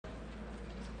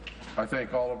I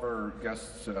thank all of our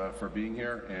guests for being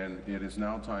here, and it is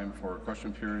now time for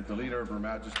question period. The Leader of Her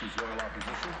Majesty's Loyal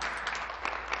Opposition.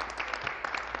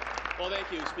 Well, thank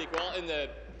you, Speaker. Well, in the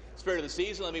spirit of the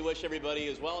season, let me wish everybody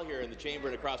as well here in the Chamber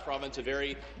and across province a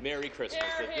very Merry Christmas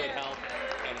with good health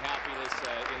and happiness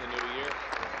in the new year.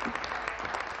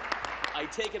 I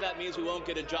take it that means we won't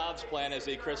get a jobs plan as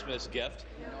a Christmas gift.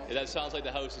 That sounds like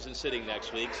the House isn't sitting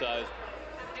next week, so I was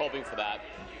hoping for that.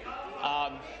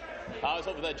 I was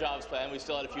hoping for that jobs plan. We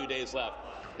still had a few days left.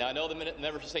 Now, I know the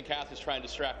member for St. Catharines is trying to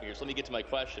distract me here, so let me get to my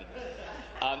question.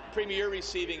 Premier, you're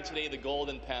receiving today the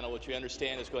Golden Panel, which we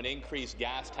understand is going to increase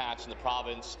gas tax in the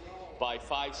province by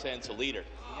 5 cents a litre.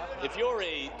 If you're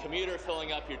a commuter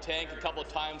filling up your tank a couple of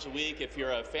times a week, if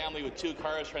you're a family with 2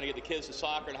 cars trying to get the kids to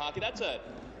soccer and hockey, that's a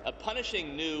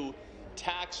punishing new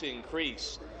tax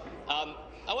increase. I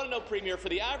want to know, Premier, for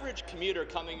the average commuter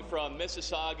coming from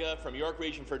Mississauga, from York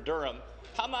Region, for Durham,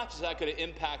 how much is that going to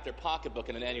impact their pocketbook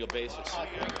on an annual basis?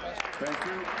 Thank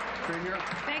you. Premier.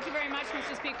 Thank you very much,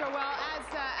 Mr. Speaker. Well,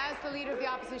 as the Leader of the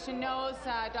Opposition knows,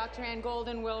 Dr. Anne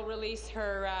Golden will release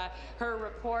her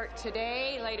report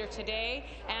later today,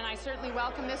 and I certainly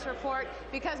welcome this report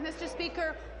because, Mr.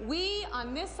 Speaker, we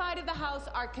on this side of the House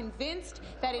are convinced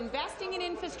that investing in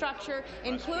infrastructure,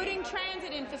 including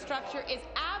transit infrastructure, is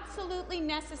absolutely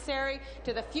necessary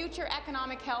to the future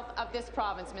economic health of this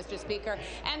province, Mr. Speaker.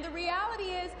 And the reality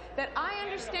is that I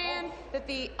understand that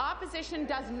the opposition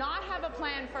does not have a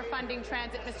plan for funding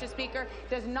transit, Mr. Speaker,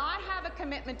 does not have a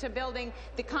commitment to building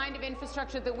the kind of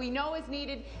infrastructure that we know is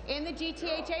needed in the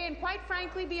GTHA and, quite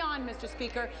frankly, beyond, Mr.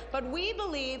 Speaker. But we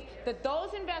believe that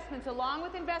those investments, along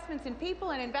with investments in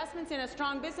people and investments in a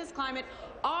strong business climate,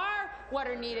 are what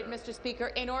are needed, Mr. Speaker,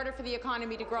 in order for the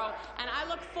economy to grow. And I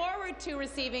look forward to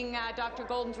receiving Dr.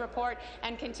 Golden's report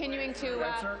and continuing to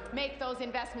make those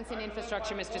investments in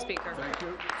infrastructure, Mr. Speaker. Thank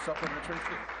you. Supplementary.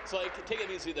 So I take it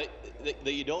easy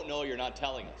that you don't know, you're not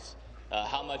telling us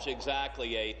how much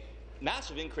exactly a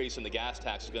massive increase in the gas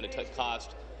tax is going to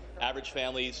cost average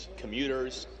families,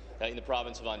 commuters in the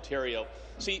province of Ontario.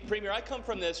 See, Premier, I come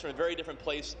from a very different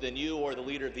place than you or the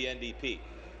Leader of the NDP.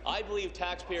 I believe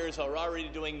taxpayers are already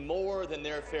doing more than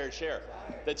their fair share.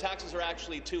 The taxes are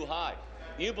actually too high.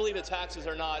 You believe the taxes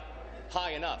are not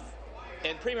high enough.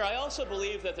 And, Premier, I also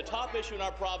believe that the top issue in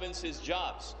our province is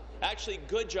jobs, actually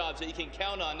good jobs that you can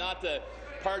count on, not the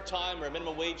part-time or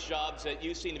minimum wage jobs that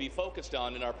you seem to be focused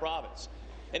on in our province.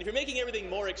 And if you're making everything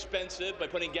more expensive by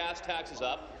putting gas taxes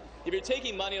up, if you're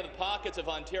taking money out of the pockets of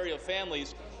Ontario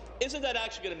families, isn't that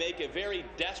actually going to make a very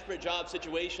desperate job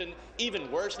situation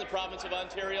even worse in the province of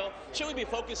Ontario? Should we be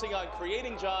focusing on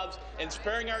creating jobs and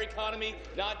sparing our economy,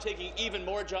 not taking even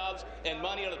more jobs and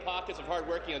money out of the pockets of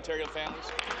hard-working Ontario families?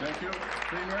 Thank you.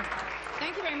 Premier.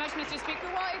 Thank you very much, Mr. Speaker.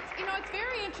 Well, it's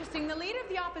very interesting. The Leader of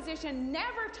the Opposition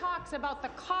never talks about the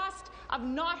cost of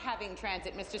not having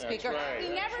transit, Mr. Speaker. Right. He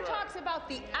never talks about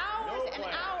the hours and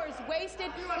hours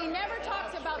wasted. He never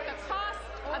talks about the cost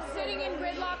of sitting in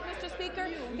gridlock, Mr. Speaker.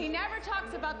 He never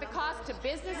talks about the cost to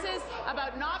businesses,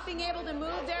 about not being able to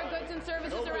move their goods and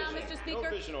services around, Mr.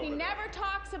 Speaker. He never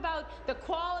talks about the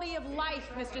quality of life,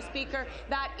 Mr. Speaker,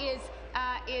 that is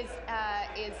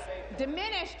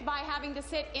diminished by having to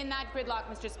sit in that gridlock,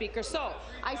 Mr. Speaker. So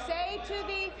I say to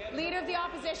the Leader of the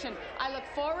Opposition, I look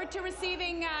forward to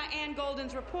receiving Anne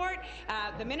Golden's report.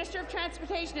 The Minister of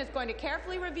Transportation is going to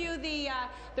carefully review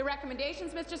the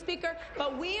recommendations, Mr. Speaker,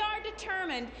 but we are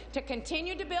determined to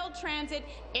continue to build transit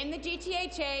in the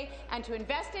GTHA and to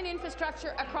invest in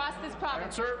infrastructure across this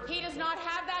province. He does not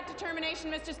have that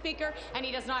determination, Mr. Speaker, and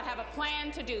he does not have a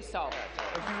plan to do so.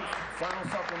 Thank you. Final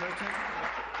supplementary.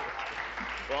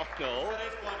 Well,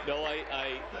 no,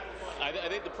 I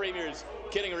think the Premier is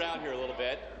kidding around here a little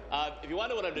bit. If you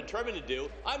want to know what I'm determined to do,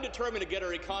 I'm determined to get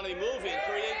our economy moving,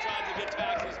 create jobs, and get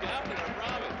taxes down in our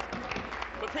province.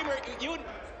 But Premier,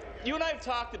 you and I have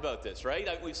talked about this, right?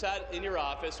 We've sat in your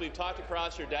office, we've talked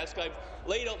across your desk, I've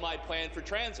laid out my plan for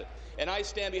transit. And I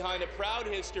stand behind a proud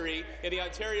history in the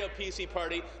Ontario PC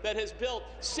Party that has built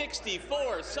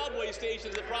 64 subway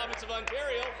stations in the province of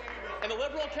Ontario, and the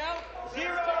Liberal count?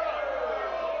 0!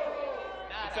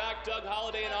 In fact, Doug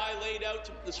Holliday and I laid out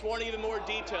this morning even more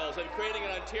details on creating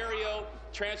an Ontario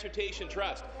Transportation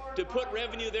Trust to put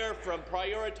revenue there from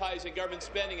prioritizing government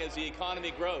spending as the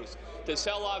economy grows, to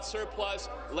sell off surplus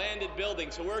landed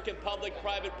buildings, to work in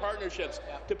public-private partnerships,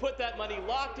 to put that money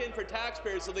locked in for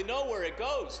taxpayers so they know where it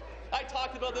goes. I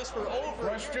talked about this for over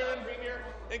a year, Premier,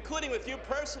 including with you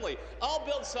personally. I'll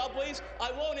build subways,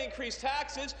 I won't increase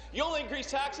taxes, you'll increase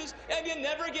taxes, and you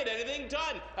never get anything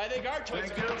done. I think our choice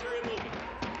is Ontario moving.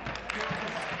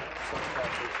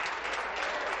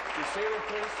 Be seated,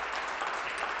 please.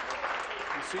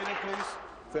 Be seated, please.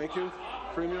 Thank you.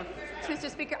 Premier. Mr.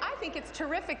 Speaker, I think it's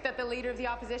terrific that the Leader of the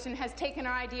Opposition has taken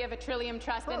our idea of a Trillium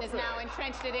Trust and has now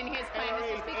entrenched it in his plan,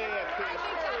 Mr. Speaker. I think that's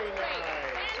great.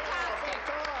 Fantastic.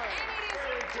 And it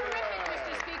is terrific,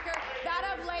 Mr. Speaker, that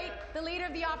of late the Leader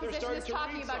of the Opposition is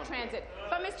talking about transit.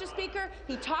 But, Mr. Speaker,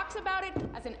 he talks about it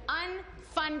as an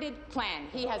unfunded plan.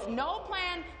 He has no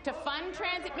plan to fund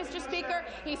transit, Mr. Speaker.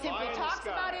 He simply talks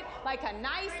about it like a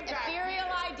nice,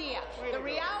 ethereal idea. The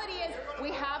reality is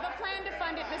we have a plan to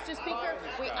fund it, Mr. Speaker.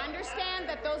 We understand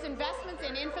that those investments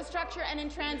in infrastructure and in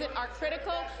transit are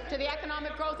critical to the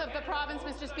economic growth of the province,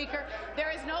 Mr. Speaker.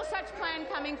 There is no such plan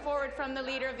coming forward from the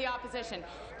Leader of the Opposition.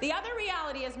 The other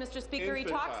reality is, Mr. Speaker, he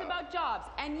talks about jobs,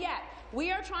 and yet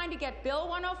we are trying to get Bill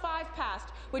 105 passed,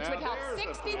 which would help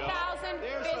 60,000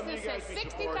 businesses,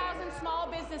 60,000 small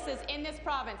businesses in this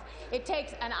province. It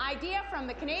takes an idea from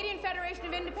the Canadian Federation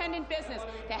of Independent Business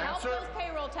to help those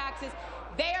payroll taxes.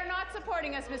 They are not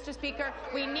supporting us, Mr. Speaker.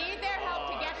 We need their help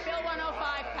to get Bill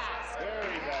 105 passed.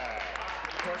 Very bad.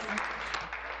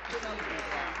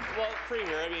 Well,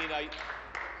 Premier, I mean, I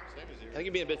think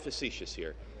you're being a bit facetious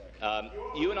here.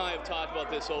 You and I have talked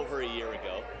about this over a year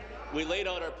ago. We laid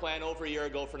out our plan over a year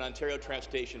ago for an Ontario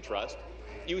Transportation Trust.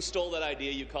 You stole that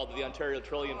idea. You called it the Ontario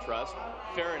Trillium Trust.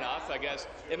 Fair enough. I guess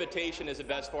imitation is the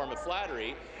best form of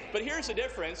flattery. But here's the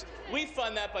difference. We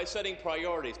fund that by setting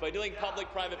priorities, by doing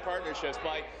public-private partnerships,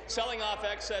 by selling off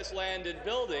excess land and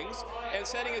buildings, and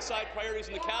setting aside priorities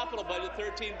in the capital budget,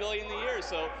 $13 billion a year.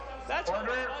 So that's how we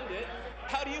fund it.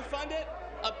 How do you fund it?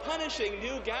 A punishing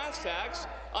new gas tax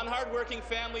on hardworking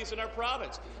families in our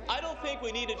province. I don't think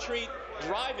we need to treat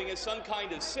driving as some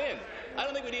kind of sin. I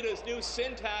don't think we need a new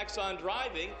sin tax on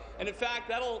driving, and in fact,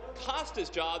 that'll cost us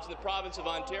jobs in the province of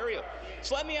Ontario.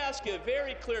 So let me ask you a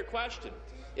very clear question.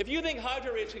 If you think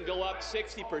hydro rates can go up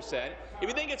 60%, if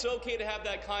you think it's okay to have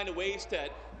that kind of waste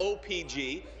at OPG, if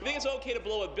you think it's okay to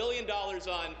blow $1 billion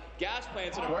on gas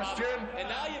plants in a province, and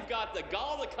now you've got the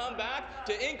gall to come back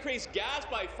to increase gas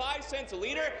by 5 cents a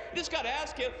litre, you just got to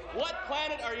ask you, what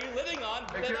planet are you living on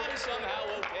that is somehow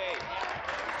okay?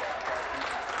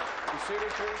 Be seated,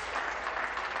 please.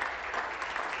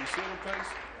 Be seated, please.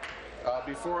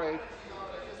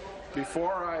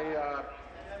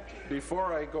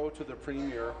 Before I go to the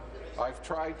Premier, I've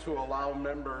tried to allow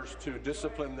members to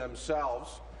discipline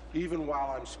themselves even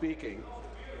while I'm speaking,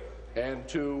 and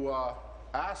to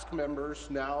ask members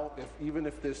now, even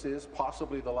if this is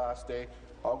possibly the last day,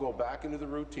 I'll go back into the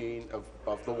routine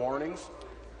of the warnings.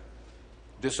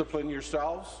 Discipline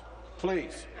yourselves,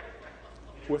 please.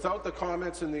 Without the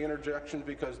comments and the interjections,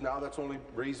 because now that's only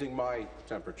raising my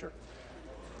temperature.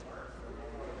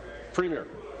 Premier.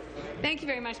 Thank you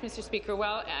very much, Mr. Speaker.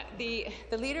 Well, the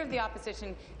Leader of the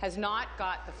Opposition has not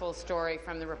got the full story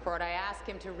from the report. I asked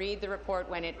him to read the report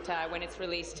when it's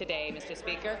released today, Mr.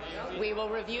 Speaker. We will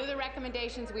review the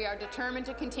recommendations. We are determined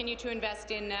to continue to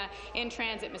invest in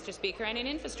transit, Mr. Speaker, and in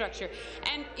infrastructure.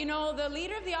 And, you know, the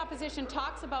Leader of the Opposition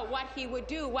talks about what he would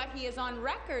do. What he is on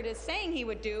record as saying he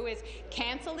would do is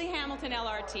cancel the Hamilton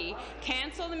LRT,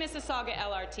 cancel the Mississauga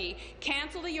LRT,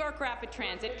 cancel the York Rapid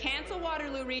Transit, cancel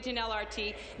Waterloo Region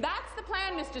LRT. That's the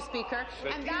plan, Mr. Speaker,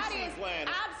 and that is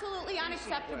absolutely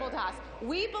unacceptable to us.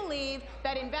 We believe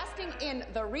that investing in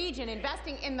the region,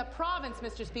 investing in the province,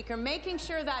 Mr. Speaker, making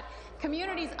sure that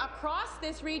communities across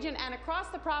this region and across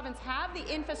the province have the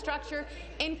infrastructure,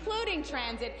 including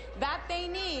transit, that they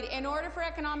need in order for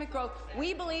economic growth,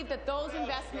 we believe that those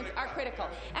investments are critical.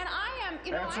 And I'm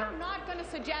not going to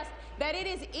suggest that it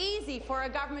is easy for a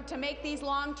government to make these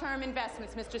long-term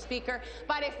investments, Mr. Speaker,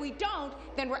 but if we don't,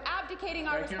 then we're abdicating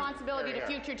our responsibility to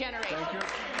future generations. Thank you.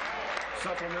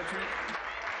 Supplementary.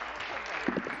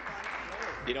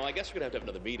 You know, I guess we're going to have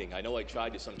another meeting. I know I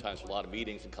tried to sometimes for a lot of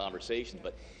meetings and conversations,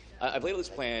 but I've laid out this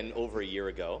plan over a year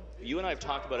ago. You and I have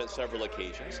talked about it several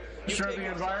occasions. Sure, the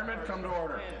environment, come to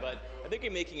order. But I think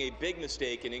you're making a big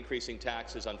mistake in increasing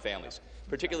taxes on families,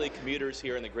 particularly commuters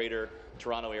here in the Greater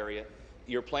Toronto area.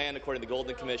 Your plan, according to the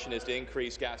Golden Commission, is to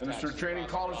increase gas taxes. Mr. Training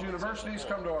College Universities,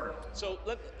 come to order. So,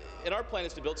 and our plan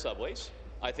is to build subways.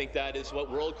 I think that is what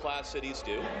world-class cities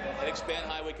do, and expand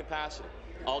highway capacity.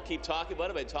 I'll keep talking about it.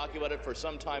 I've been talking about it for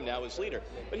some time now as leader.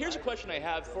 But here's a question I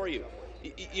have for you.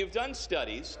 You've done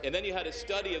studies, and then you had a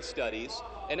study of studies,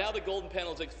 and now the Golden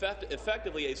Panel is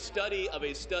effectively a study of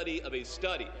a study of a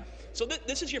study. So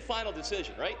this is your final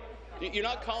decision, right? You're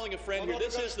not calling a friend here.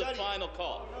 This is the final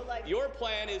call. Your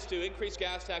plan is to increase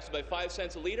gas taxes by 5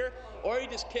 cents a litre, or are you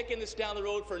just kicking this down the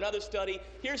road for another study?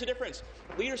 Here's the difference.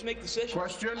 Leaders make decisions.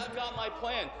 Question? I've got my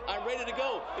plan. I'm ready to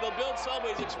go. It'll build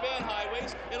subways, expand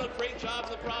highways, it'll create jobs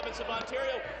in the province of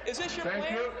Ontario. Is this your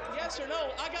plan? You. Yes or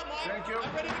no? I got mine. Thank you.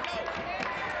 I'm ready to go.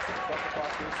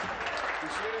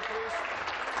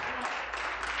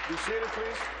 Be seated,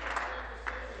 please.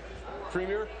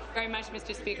 Premier. Very much,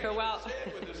 Mr. Speaker. Well,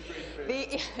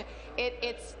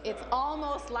 it's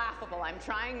almost laughable. I'm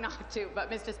trying not to, but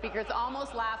Mr. Speaker, it's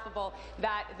almost laughable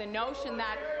that the notion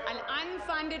that an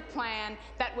unfunded plan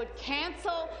that would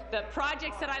cancel the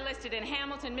projects that I listed in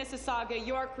Hamilton, Mississauga,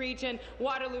 York Region,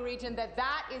 Waterloo Region,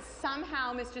 that is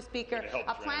somehow, Mr. Speaker,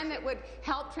 a plan that would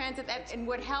help transit and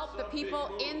would help the people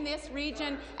in this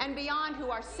region and beyond who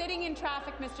are sitting in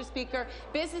traffic, Mr. Speaker,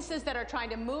 businesses that are trying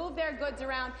to move their goods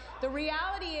around. The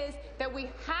reality is that we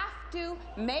have to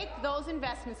make those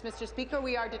investments, Mr. Speaker.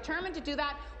 We are determined to do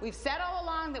that. We've said all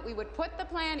along that we would put the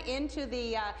plan into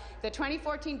the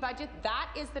 2014 budget. That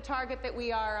is the target that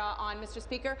we are on, Mr.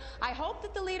 Speaker. I hope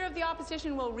that the Leader of the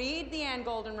Opposition will read the Ann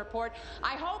Golden report.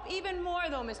 I hope even more,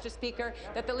 though, Mr. Speaker,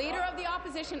 that the Leader of the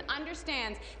Opposition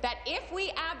understands that if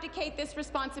we abdicate this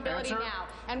responsibility now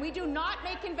and we do not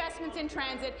make investments in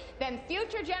transit, then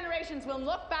future generations will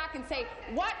look back and say,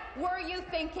 what were you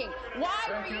thinking? Why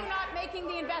were you not making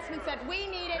the investments that we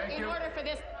needed in order for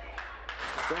this?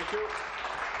 Thank you.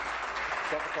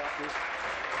 Stop the clock, please.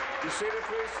 Be seated,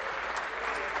 please.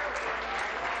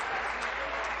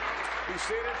 Be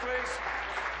seated, please.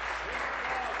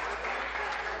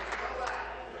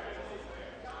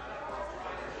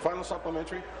 Final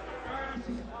supplementary.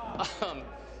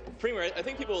 Premier, I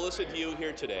think people will listen to you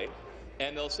here today,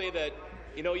 and they'll say that,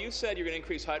 you said you're going to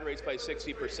increase hydro rates by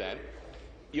 60%.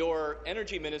 Your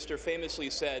energy minister famously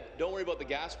said, don't worry about the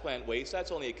gas plant waste,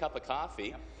 that's only a cup of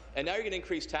coffee. And now you're going to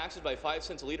increase taxes by 5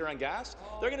 cents a litre on gas?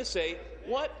 They're going to say,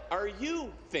 what are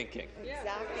you thinking?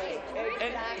 Exactly.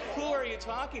 And who are you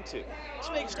talking to? This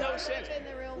makes no sense.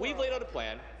 We've laid out a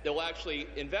plan that will actually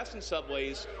invest in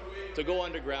subways to go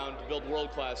underground, to build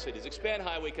world-class cities, expand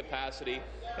highway capacity,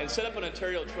 and set up an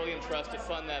Ontario Trillium Trust to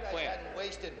fund that plan.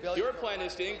 Your plan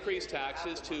is to increase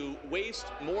taxes, to waste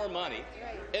more money.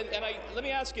 And let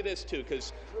me ask you this, too,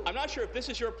 because I'm not sure if this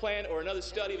is your plan or another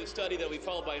study of a study that will be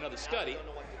followed by another study.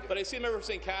 But I see a member from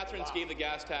St. Catharines gave the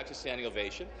gas tax a standing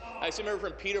ovation. I see a member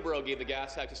from Peterborough gave the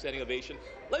gas tax a standing ovation.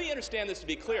 Let me understand this to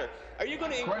be clear. Are you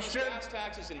going to increase gas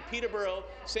taxes in Peterborough,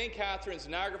 St. Catharines,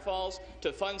 Niagara Falls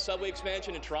to fund subway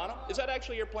expansion in Toronto? Is that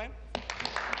actually your plan?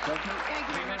 Thank you. Thank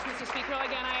you very much, Mr. Speaker. Well,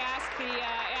 again, I ask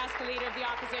the Leader of the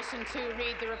Opposition to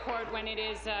read the report when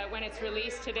it's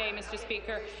released today, Mr.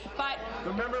 Speaker. But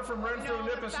the member from Renfrew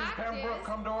Nipissing, Pembroke,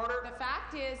 come to order. The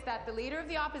fact is that the Leader of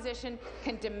the Opposition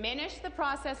can diminish the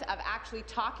process of actually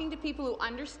talking to people who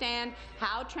understand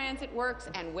how transit works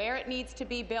and where it needs to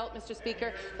be built, Mr.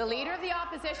 Speaker. The Leader of the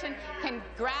Opposition can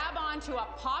grab onto a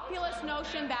populist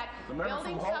notion that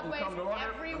building subways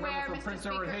everywhere, Mr.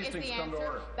 Speaker, is the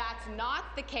answer. That's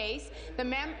not the case. The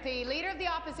Leader of the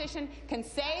Opposition can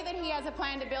say that he has a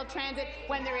plan to build transit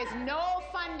when there is no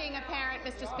funding apparent,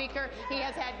 Mr. Speaker. He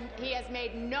has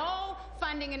made no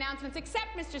funding announcements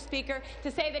except, Mr. Speaker, to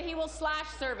say that he will slash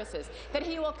services, that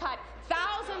he will cut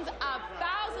thousands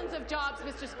of jobs,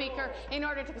 Mr. Speaker, in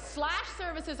order to slash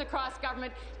services across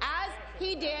government, as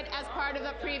he did as part of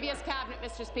the previous cabinet,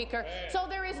 Mr. Speaker. So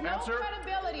there is no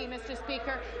credibility, Mr.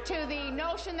 Speaker, to the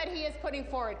notion that he is putting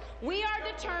forward. We are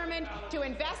determined to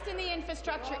invest in the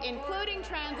infrastructure, including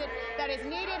transit, that is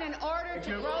needed in order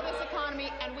to grow this economy,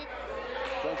 and we...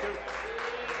 Thank you.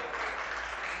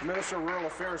 The Minister of Rural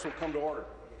Affairs will come to order.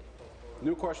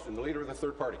 New question, the Leader of the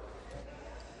Third Party.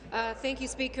 Thank you,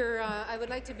 Speaker. I would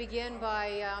like to begin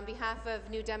by, on behalf of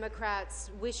New Democrats,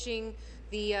 wishing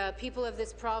the people of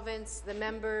this province, the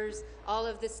members, all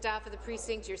of the staff of the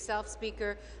precinct, yourself,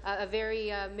 Speaker, a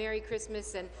very Merry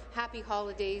Christmas and Happy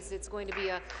Holidays. It's going to be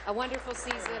a wonderful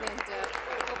season, and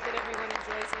I hope that everyone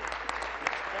enjoys it.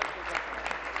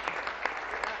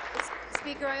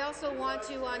 Speaker, I also want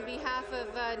to, on behalf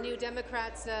of New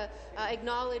Democrats,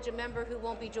 acknowledge a member who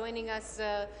won't be joining us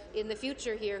in the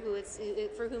future here,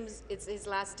 for whom it's his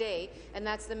last day, and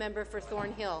that's the member for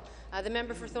Thornhill. The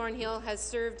member for Thornhill has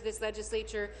served this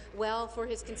legislature well for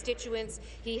his constituents.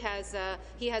 He has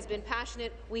been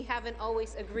passionate. We haven't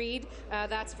always agreed,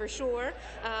 that's for sure,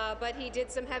 but he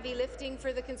did some heavy lifting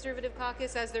for the Conservative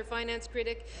caucus as their finance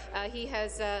critic. He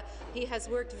has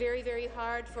worked very, very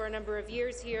hard for a number of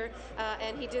years here,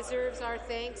 and he deserves our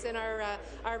thanks and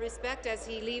our respect as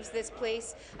he leaves this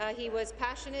place. He was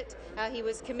passionate, he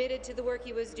was committed to the work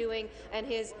he was doing, and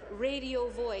his radio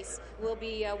voice will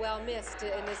be well missed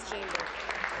in this chamber.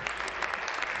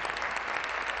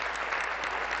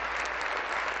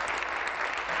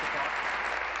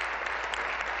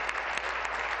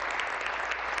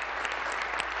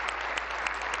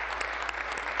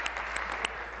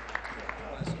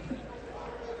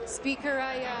 Speaker,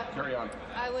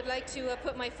 I would like to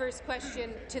put my first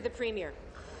question to the Premier.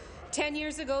 10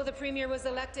 years ago, the Premier was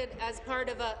elected as part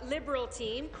of a Liberal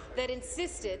team that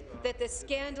insisted that the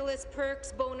scandalous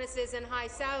perks, bonuses and high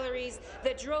salaries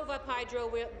that drove up hydro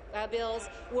bills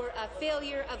were a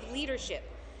failure of leadership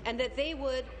and that they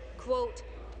would, quote,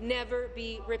 never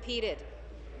be repeated.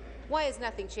 Why has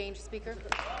nothing changed, Speaker?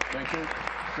 Thank you.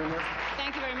 Premier.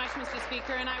 Thank you very much, Mr.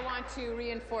 Speaker, and I want to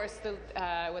reinforce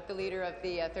what the Leader of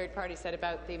the third party said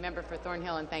about the member for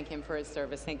Thornhill and thank him for his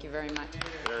service. Thank you very much.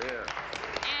 Hear, hear.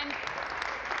 And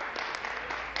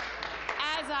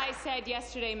as I said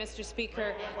yesterday, Mr.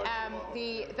 Speaker,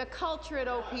 the culture at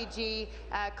OPG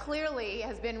clearly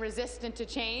has been resistant to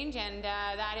change, and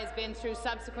that has been through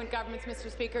subsequent governments,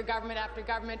 Mr. Speaker. Government after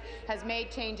government has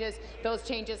made changes. Those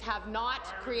changes have not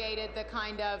created the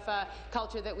kind of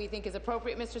culture that we think is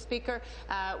appropriate, Mr. Speaker.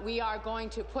 We are going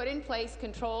to put in place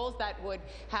controls that would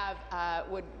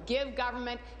give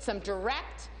government some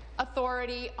direct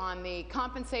authority on the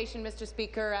compensation, Mr.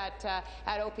 Speaker, at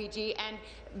OPG, and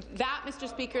that, Mr.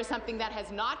 Speaker, is something that has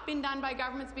not been done by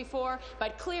governments before,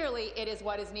 but clearly it is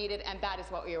what is needed, and that is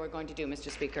what we are going to do,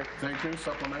 Mr. Speaker. Thank you.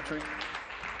 Supplementary.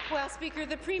 Well, Speaker,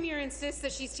 the Premier insists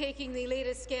that she's taking the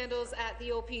latest scandals at the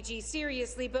OPG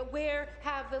seriously, but where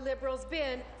have the Liberals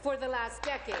been for the last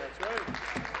decade? That's right.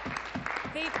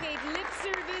 They paid lip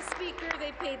service, Speaker.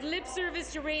 They paid lip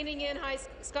service to reining in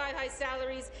sky-high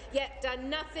salaries, yet done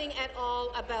nothing at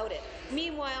all about it.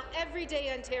 Meanwhile, everyday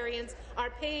Ontarians are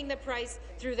paying the price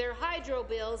through their hydro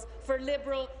bills for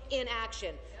Liberal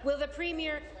inaction. Will the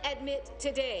Premier admit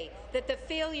today that the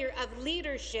failure of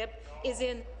leadership is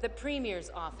in the Premier's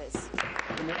office?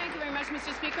 Thank you very much,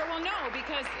 Mr. Speaker. Well, no,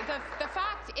 because the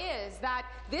fact is that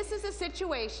this is a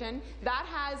situation that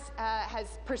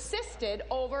has persisted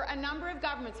over a number of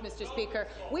governments, Mr. Speaker.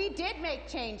 We did make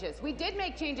changes. We did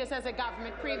make changes as a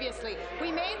government previously.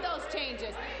 We made those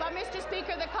changes. But, Mr.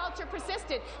 Speaker, the culture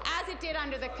persisted, as it did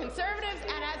under the Conservatives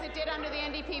and as it did under the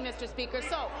NDP, Mr. Speaker.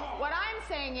 So what I'm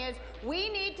saying is we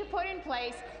need to put in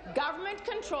place government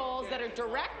controls that are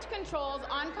direct controls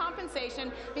on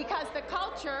compensation, because the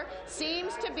culture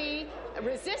seems to be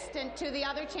resistant to the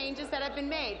other changes that have been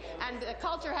made. And the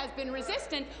culture has been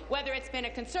resistant, whether it's been a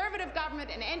Conservative government,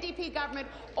 an NDP government,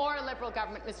 or a Liberal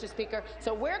government, Mr. Speaker.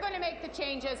 So we're going to make the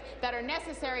changes that are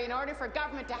necessary in order for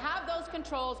government to have those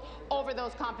controls over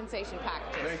those compensation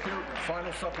packages. Thank you.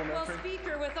 Final supplementary. Well,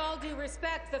 Speaker, with all due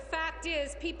respect, the fact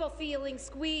is people feeling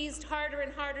squeezed harder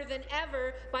and harder than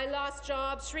ever by lost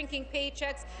jobs, shrinking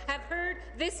paychecks, have heard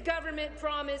this government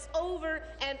promise over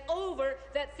and over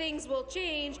that things will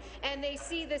change, and they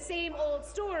see the same old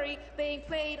story being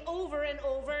played over and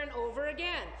over and over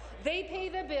again. They pay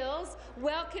the bills,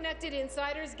 well-connected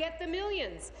insiders get the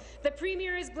millions. The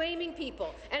Premier is blaming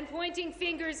people and pointing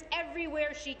fingers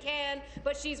everywhere she can,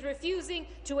 but she's refusing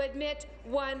to admit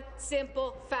one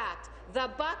simple fact. The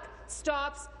buck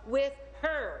stops with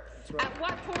her. Right. At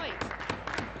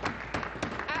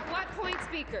what point,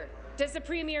 Speaker, does the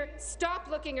Premier stop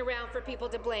looking around for people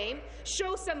to blame,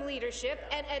 show some leadership,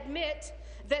 and admit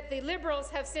that the Liberals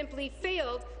have simply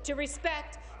failed to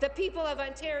respect the people of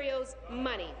Ontario's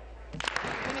money?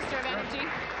 Minister of Energy.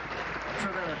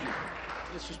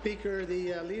 Mr. Speaker,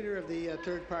 the Leader of the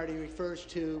third party refers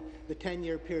to the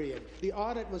 10-year period. The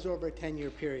audit was over a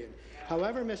 10-year period.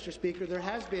 However, Mr. Speaker, there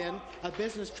has been a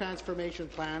business transformation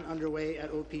plan underway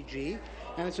at OPG,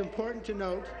 and it's important to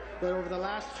note that over the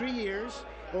last 3 years,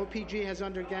 OPG has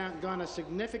undergone a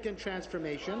significant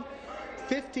transformation.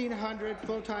 1,500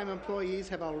 full-time employees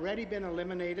have already been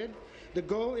eliminated. The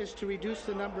goal is to reduce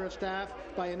the number of staff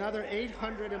by another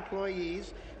 800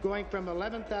 employees, going from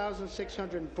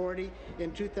 11,640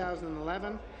 in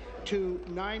 2011 to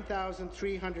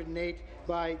 9,308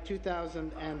 by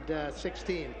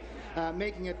 2016.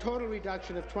 Making a total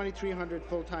reduction of 2,300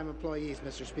 full-time employees,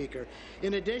 Mr. Speaker.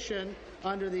 In addition,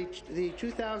 under the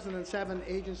 2007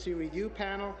 Agency Review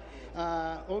Panel,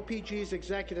 OPG's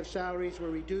executive salaries were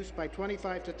reduced by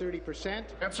 25 to 30%.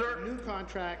 Yes, sir. New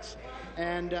contracts,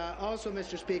 and also,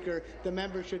 Mr. Speaker, the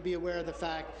members should be aware of the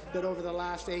fact that over the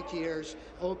last 8 years,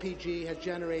 OPG has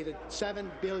generated $7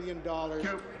 billion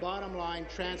bottom line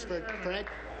transferred.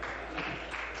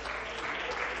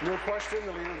 No question,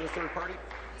 the Leader of the third party.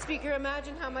 Speaker,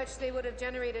 imagine how much they would have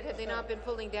generated had they not been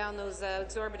pulling down those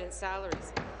exorbitant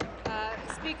salaries.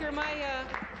 Speaker,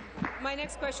 my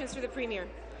next question is for the Premier.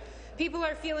 People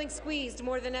are feeling squeezed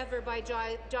more than ever by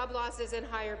job losses and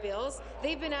higher bills.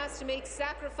 They've been asked to make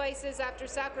sacrifices after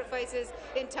sacrifices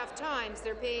in tough times.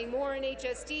 They're paying more in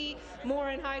HST, more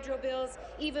in hydro bills,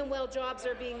 even while jobs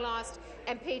are being lost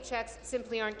and paychecks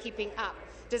simply aren't keeping up.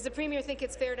 Does the Premier think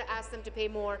it's fair to ask them to pay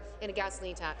more in a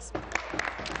gasoline tax?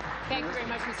 Thank you very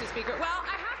much, Mr. Speaker. Well,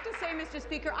 I have to say, Mr.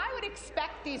 Speaker, I would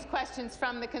expect these questions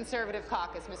from the Conservative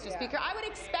caucus, Mr. Speaker. I would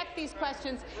expect these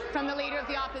questions from the Leader of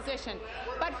the Opposition.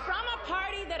 But from a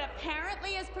party that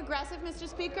apparently is progressive, Mr.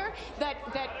 Speaker, that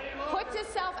puts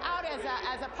itself out as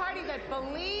a party that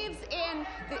believes in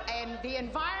the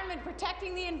environment,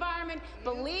 protecting the environment,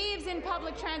 believes in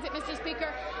public transit, Mr.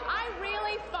 Speaker, I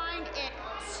really find it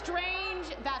strange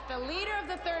that the Leader of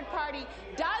the third party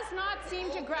does not seem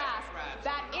to grasp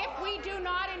that if we do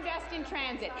not invest in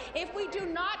transit, if we do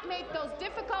not make those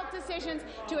difficult decisions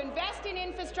to invest in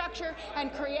infrastructure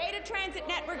and create a transit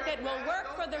network that will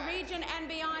work for the region and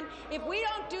beyond, if we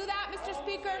don't do that, Mr.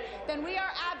 Speaker, then we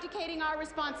are abdicating our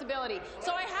responsibility.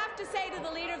 So I have to say to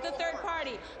the Leader of the third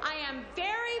party, I am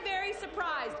very, very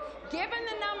surprised, given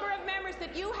the number of members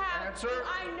that you have, who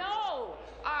I know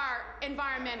are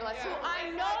environmentalists, who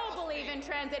I know believe in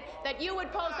transit, that you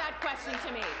would pose that question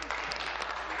to me.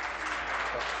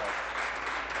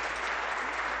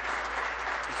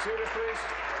 Be seated, please.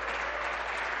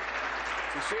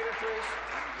 Be seated, please.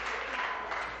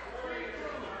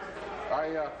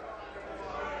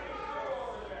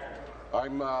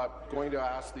 I'm going to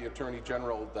ask the Attorney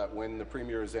General that when the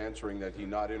Premier is answering that he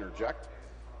not interject,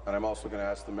 and I'm also going to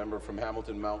ask the member from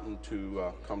Hamilton Mountain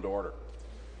to come to order.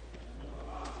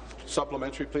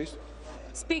 Supplementary, please.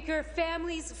 Speaker,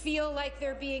 families feel like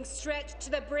they're being stretched to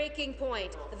the breaking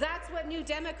point. That's what New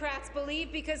Democrats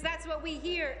believe, because that's what we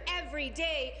hear every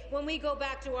day when we go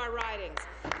back to our ridings.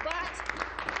 But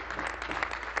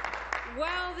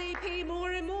while they pay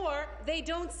more and more, they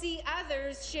don't see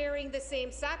others sharing the same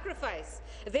sacrifice.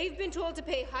 They've been told to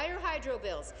pay higher hydro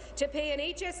bills, to pay an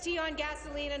HST on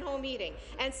gasoline and home heating,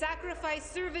 and sacrifice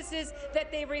services that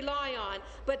they rely on.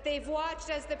 But they've watched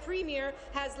as the Premier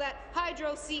has let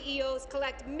hydro CEOs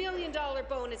collect million-dollar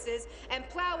bonuses and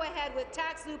plow ahead with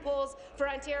tax loopholes for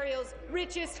Ontario's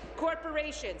richest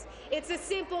corporations. It's a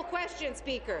simple question,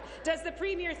 Speaker. Does the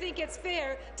Premier think it's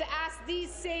fair to ask these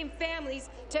same families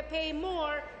to pay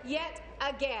more yet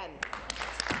again?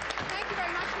 Thank you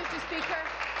very much, Mr. Speaker.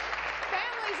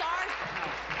 Families are...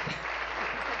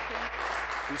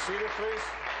 Be seated, please.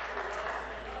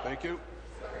 Thank you.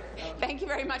 Thank you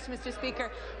very much, Mr.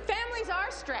 Speaker. Families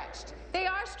are stretched. They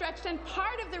are stretched, and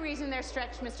part of the reason they're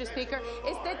stretched, Mr. Speaker,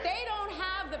 is that they don't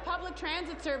have the public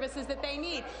transit services that they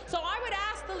need. So I would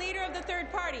ask the Leader of the third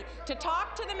party to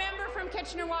talk to the member from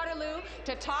Kitchener-Waterloo,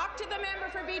 to talk to the member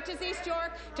for Beaches East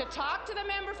York, to talk to the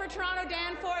member for Toronto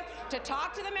Danforth, to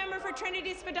talk to the member for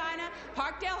Trinity Spadina,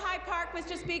 Parkdale High Park,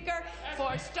 Mr. Speaker,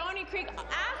 for Stony Creek.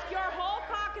 Ask your whole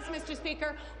caucus, Mr.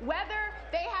 Speaker, whether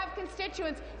they have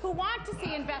constituents who want to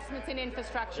see investments in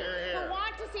infrastructure, who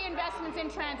want to see investments in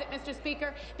transit, Mr.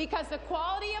 Speaker, because the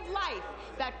quality of life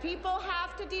that people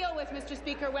have to deal with, Mr.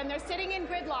 Speaker, when they're sitting in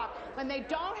gridlock, when they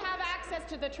don't have access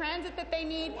to the transit that they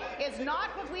need, is not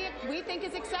what we think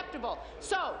is acceptable.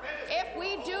 So, if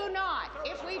we do not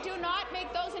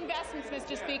make those investments,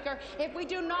 Mr. Speaker, if we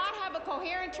do not have a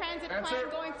coherent transit plan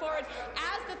going forward,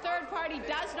 as the third party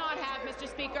does not have, Mr.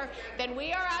 Speaker, then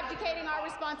we are abdicating our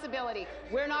responsibility.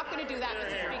 We're not going to do that,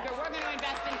 Mr. Speaker. We're going to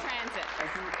invest in transit.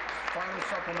 Thank you. Final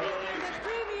supplement. The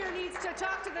Premier needs to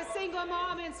talk to the single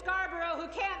mom in Scarborough who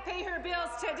can't pay her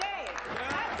bills today.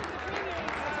 That's what the Premier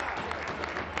needs to talk to.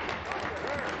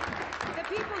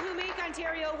 The people who make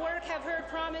Ontario work have heard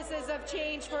promises of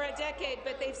change for a decade,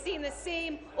 but they've seen the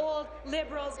same old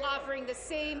Liberals offering the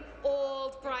same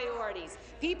old priorities.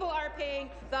 People are paying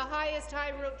the highest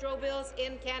hydro bills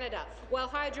in Canada, while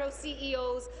hydro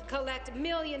CEOs collect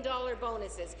million-dollar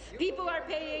bonuses. People are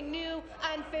paying new,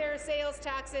 unfair sales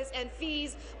taxes and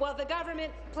fees, while the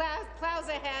government plows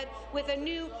ahead with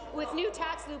new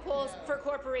tax loopholes for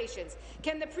corporations.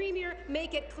 Can the Premier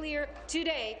make it clear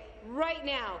today, right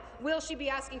now, will she be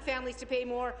asking families to pay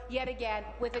more yet again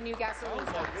with a new gasoline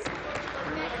tax?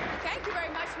 Thank you very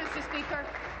much, Mr. Speaker.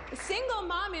 A single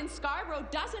mom in Scarborough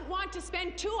doesn't want to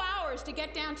spend 2 hours to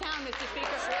get downtown, Mr. Speaker.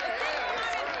 A single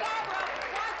mom in Scarborough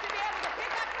wants to be able to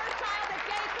pick up her child at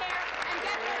daycare and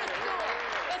get her to school.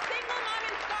 The single mom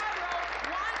in Scarborough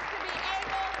wants to be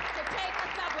able to take a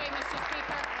subway, Mr.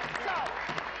 Speaker. So,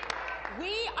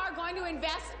 we are going to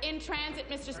invest in transit,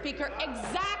 Mr. Speaker,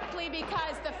 exactly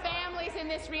because the families in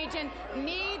this region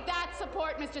need that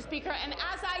support, Mr. Speaker. And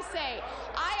as I say,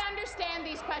 I understand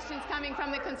these questions coming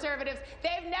from the Conservatives.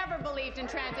 They've never believed in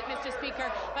transit, Mr.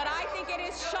 Speaker, but I think it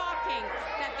is shocking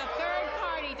that the third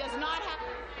party does not have...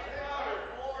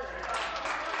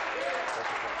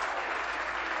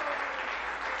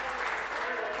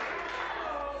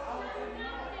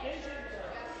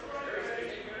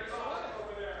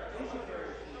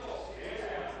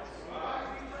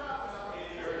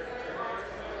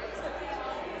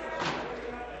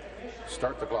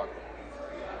 Start the clock.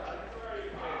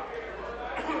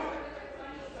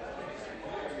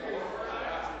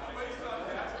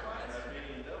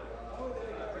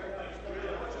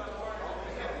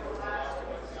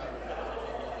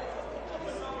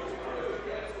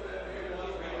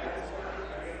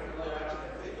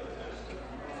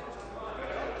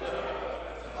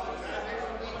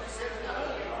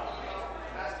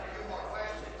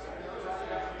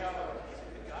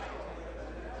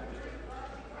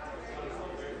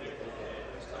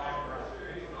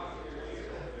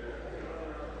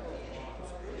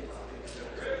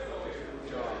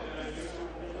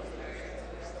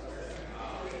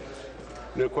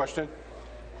 New question?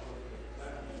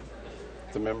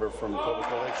 The member from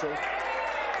Etobicoke Lakeshore.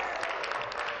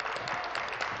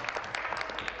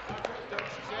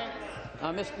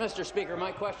 Mr. Speaker,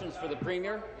 my question is for the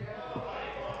Premier.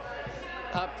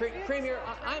 Premier,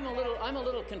 I'm a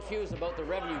little confused about the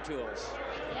revenue tools.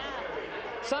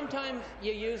 Sometimes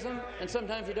you use them, and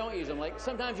sometimes you don't use them. Like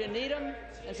sometimes you need them,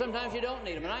 and sometimes you don't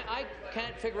need them. And I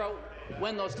can't figure out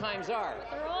when those times are.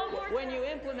 When you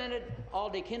implemented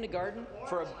all-day kindergarten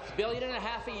for $1.5 billion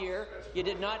a year, you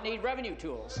did not need revenue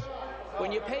tools.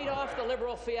 When you paid off the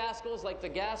Liberal fiascos like the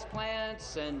gas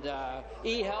plants and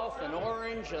e-health and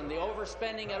Orange and the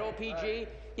overspending at OPG,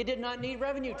 you did not need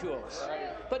revenue tools.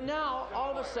 But now,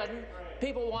 all of a sudden,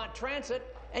 people want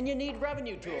transit and you need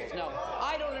revenue tools. Now,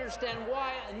 I don't understand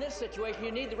why in this situation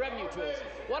you need the revenue tools.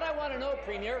 What I want to know,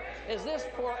 Premier, is this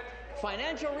for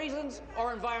financial reasons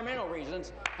or environmental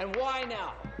reasons, and why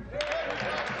now?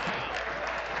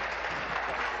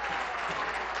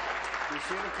 Be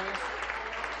seated, please.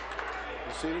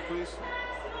 Be seated, please.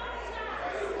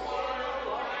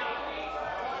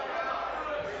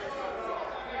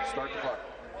 Start the clock.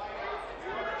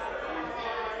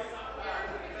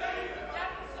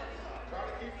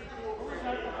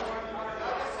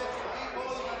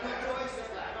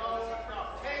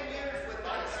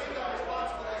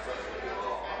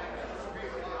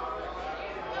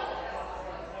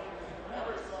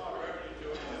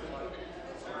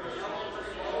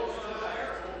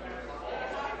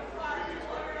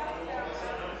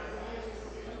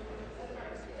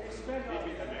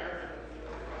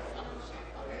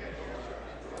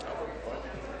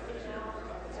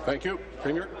 Thank you.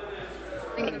 Premier.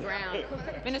 The ground.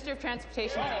 Minister of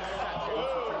Transportation and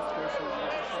Infrastructure.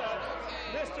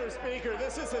 Mr. Speaker,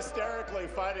 this is hysterically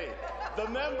funny. The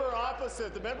member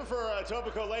opposite, the member for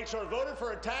Etobicoke Lakeshore, voted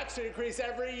for a tax increase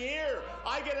every year.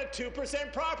 I get a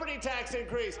 2% property tax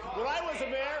increase. When I was the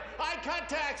mayor, I cut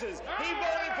taxes. He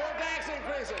voted for tax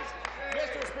increases.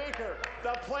 Mr. Speaker,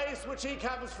 the place which he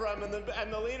comes from and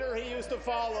the leader he used to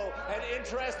follow, an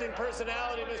interesting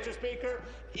personality, Mr. Speaker,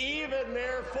 even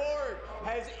Mayor Ford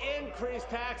has increased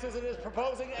taxes and is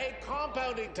proposing a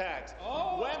compounding tax.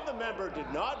 When the member did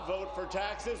not vote for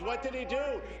taxes, what did he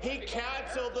do? He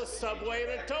cancelled the subway in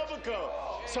Etobicoke.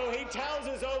 So he tells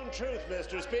his own truth,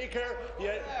 Mr. Speaker.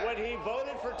 Yet when he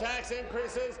voted for tax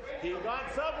increases, he got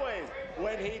subways.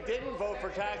 When he didn't vote for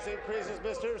tax increases,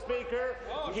 Mr. Speaker,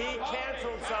 he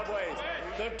cancelled subways.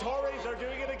 The Tories are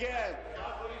doing it again.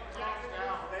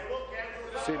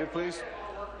 Seated, please.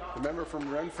 The member from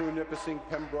Renfrew, Nipissing,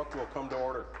 Pembroke will come to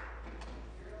order.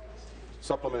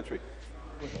 Supplementary.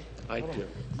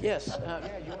 Yes,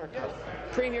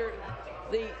 Premier,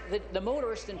 the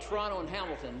motorists in Toronto and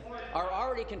Hamilton are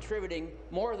already contributing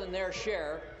more than their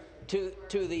share to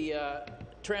the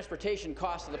transportation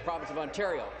costs of the province of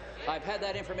Ontario. I've had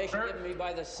that information given me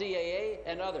by the CAA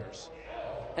and others.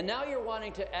 And now you're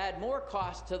wanting to add more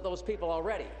costs to those people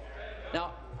already.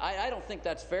 Now, I don't think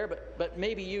that's fair, but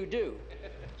maybe you do.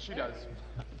 She does.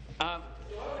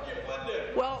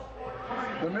 Well,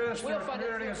 the Minister of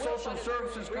Community and Social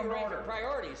Services come to order.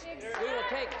 Priorities.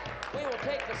 We will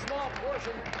take the small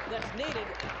portion that's needed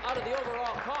out of the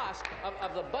overall cost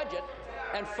of the budget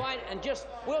and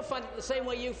we'll fund it the same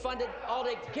way you funded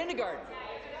all-day kindergarten.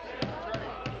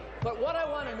 But what I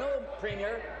want to know,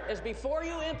 Premier, is before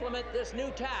you implement this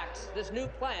new tax, this new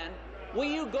plan, will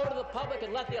you go to the public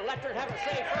and let the electorate have a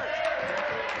say first?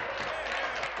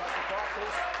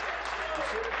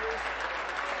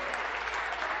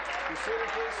 Be seated,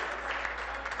 please.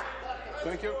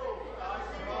 Thank you.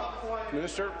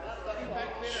 Minister.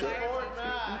 Sure.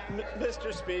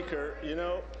 Mr. Speaker, you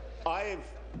know, I've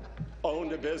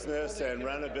owned a business and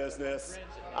run a business,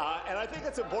 and I think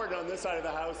it's important on this side of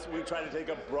the House we try to take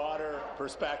a broader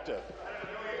perspective.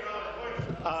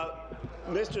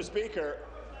 Mr. Speaker,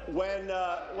 when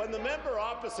the member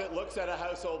opposite looks at a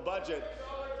household budget,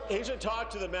 he should talk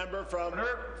to the member from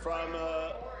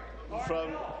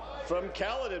From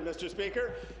Caledon, Mr.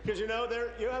 Speaker, because you know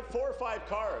you have 4 or 5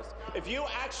 cars. If you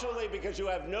actually, because you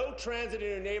have no transit in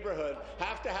your neighborhood,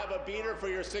 have to have a beater for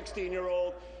your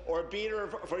 16-year-old or a beater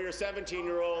for your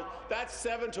 17-year-old, that's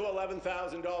 $7,000 to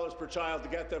 $11,000 per child to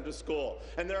get them to school.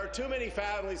 And there are too many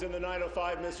families in the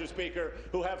 905, Mr. Speaker,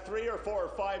 who have 3 or 4 or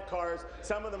 5 cars.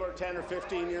 Some of them are 10 or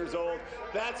 15 years old.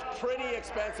 That's pretty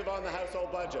expensive on the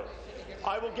household budget.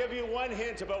 I will give you one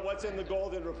hint about what's in the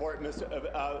Golden Report, Mr.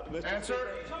 Speaker.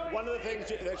 One of the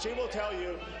things that she will tell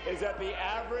you is that the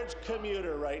average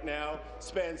commuter right now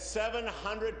spends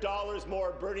 $700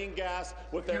 more burning gas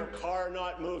with their car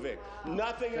not moving.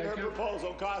 Nothing in her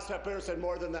proposal costs a person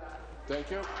more than that.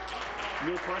 Thank you.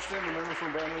 New question, the member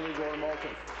from Brandon Lee Gore Malton.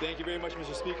 Thank you very much,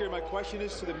 Mr. Speaker. My question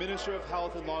is to the Minister of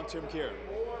Health and Long-Term Care.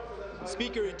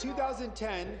 Speaker, in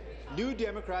 2010, New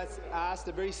Democrats asked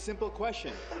a very simple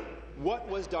question. What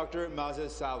was Dr.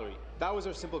 Maza's salary? That was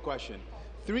our simple question.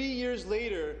 3 years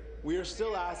later, we are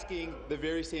still asking the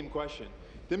very same question.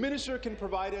 The minister can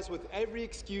provide us with every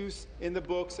excuse in the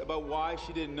books about why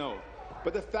she didn't know.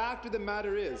 But the fact of the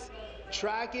matter is,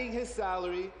 tracking his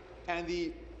salary and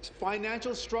the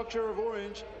financial structure of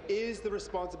Orange is the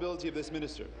responsibility of this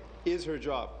minister, is her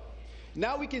job.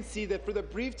 Now we can see that for the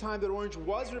brief time that Orange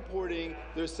was reporting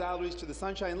their salaries to the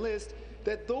Sunshine List,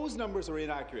 that those numbers are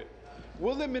inaccurate.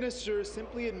 Will the minister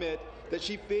simply admit that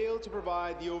she failed to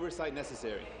provide the oversight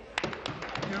necessary?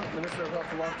 Minister of Health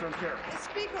and Long-Term Care.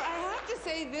 Speaker, I have to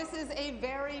say this is a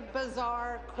very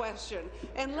bizarre question.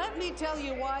 And let me tell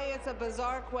you why it's a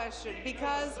bizarre question.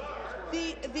 Because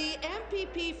the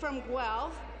MPP from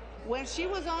Guelph, when she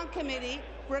was on committee,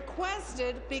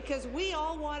 requested, because we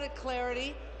all wanted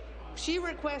clarity, she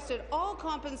requested all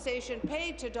compensation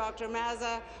paid to Dr.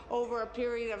 Maza over a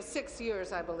period of 6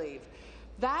 years, I believe.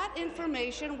 That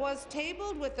information was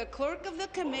tabled with the clerk of the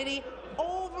committee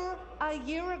over a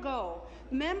year ago.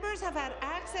 Members have had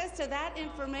access to that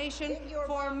information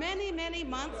for many, many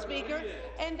months, Speaker,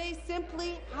 and they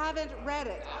simply haven't read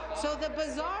it. So the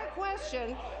bizarre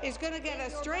question is going to get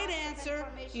a straight answer.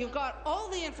 You've got all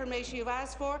the information you've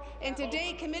asked for, and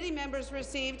today committee members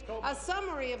received a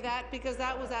summary of that because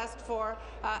that was asked for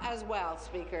as well,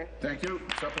 Speaker. Thank you.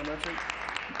 Supplementary.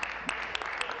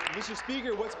 Mr.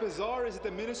 Speaker, what's bizarre is that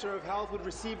the Minister of Health would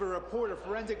receive a report, a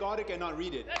forensic audit, and not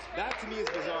read it. That, to me, is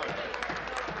bizarre.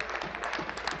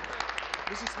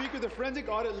 Mr. Speaker, the forensic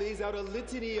audit lays out a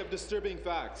litany of disturbing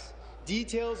facts.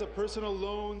 Details of personal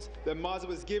loans that Maza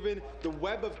was given, the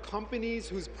web of companies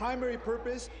whose primary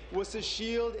purpose was to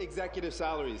shield executive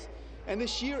salaries, and the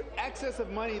sheer excess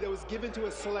of money that was given to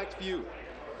a select few.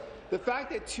 The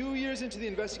fact that 2 years into the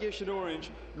investigation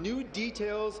Orange, new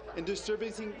details and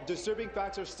disturbing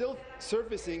facts are still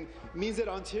surfacing means that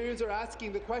Ontarians are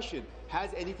asking the question,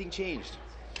 has anything changed?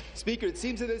 Speaker, it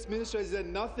seems that this minister has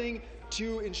done nothing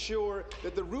to ensure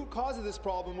that the root cause of this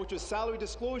problem, which was salary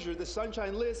disclosure, the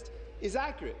Sunshine List, is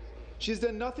accurate. She has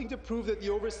done nothing to prove that the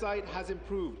oversight has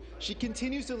improved. She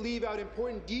continues to leave out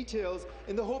important details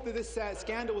in the hope that this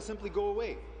scandal will simply go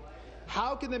away.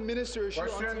 How can the minister assure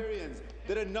Ontarians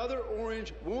that another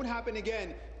Orange won't happen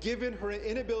again, given her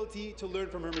inability to learn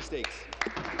from her mistakes?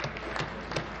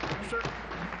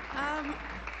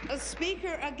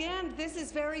 Speaker, again, this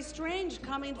is very strange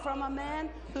coming from a man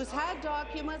who's had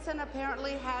documents and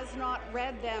apparently has not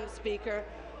read them, Speaker.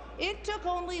 It took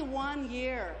only 1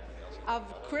 year of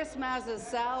Chris Maza's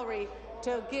salary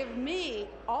to give me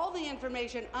all the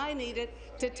information I needed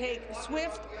to take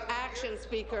swift action,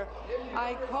 Speaker.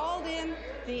 I called in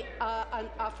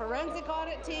a forensic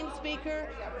audit team, Speaker.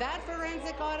 That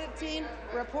forensic audit team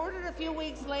reported a few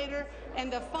weeks later,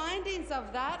 and the findings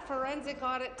of that forensic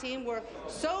audit team were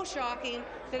so shocking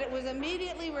that it was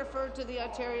immediately referred to the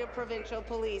Ontario Provincial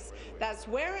Police. That's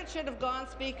where it should have gone,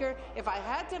 Speaker. If I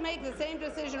had to make the same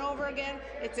decision over again,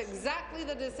 it's exactly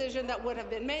the decision that would have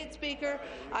been made, Speaker.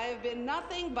 I have been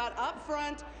nothing but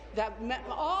upfront. That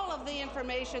all of the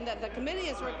information that the committee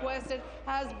has requested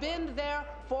has been there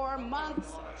for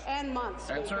months and months.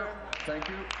 Answer. Thank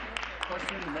you.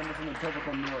 Question, the member from the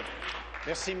Etobicoke North.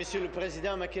 Merci, Monsieur le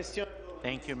Président. Ma question.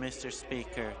 Thank you, Mr.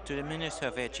 Speaker. To the Minister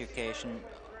of Education,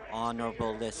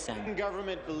 Honourable Listen. The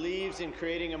government believes in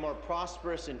creating a more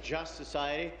prosperous and just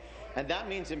society, and that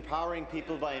means empowering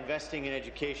people by investing in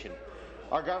education.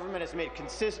 Our government has made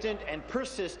consistent and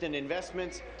persistent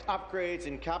investments, upgrades,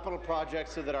 and capital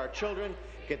projects so that our children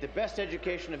get the best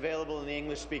education available in the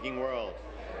English-speaking world.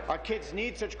 Our kids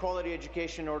need such quality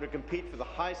education in order to compete for the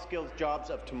high-skilled jobs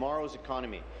of tomorrow's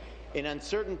economy. In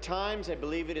uncertain times, I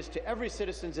believe it is to every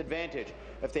citizen's advantage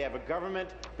if they have a government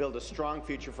build a strong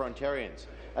future for Ontarians.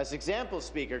 As examples,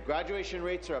 Speaker, graduation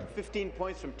rates are up 15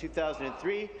 points from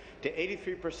 2003 to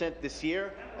 83% this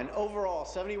year, and overall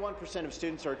 71% of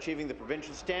students are achieving the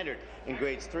provincial standard in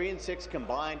grades 3 and 6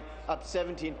 combined, up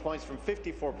 17 points from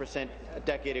 54% a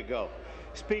decade ago.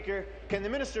 Speaker, can the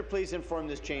minister please inform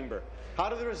this chamber, how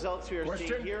do the results we are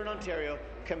seeing here in Ontario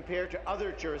compare to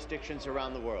other jurisdictions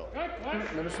around the world?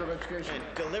 Minister of Education.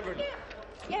 And delivered.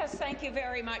 Yes, thank you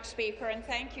very much, Speaker, and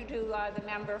thank you to the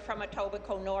member from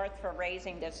Etobicoke North for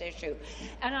raising this issue.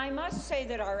 And I must say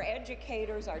that our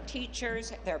educators, our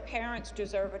teachers, their parents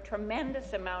deserve a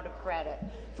tremendous amount of credit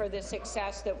for the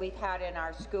success that we've had in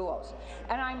our schools.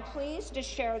 And I'm pleased to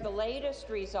share the latest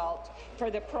results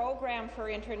for the Program for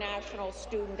International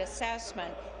Student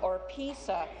Assessment, or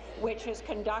PISA, which is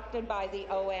conducted by the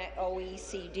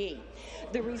OECD.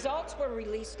 The results were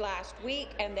released last week,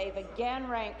 and they've again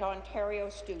ranked Ontario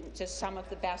students as some of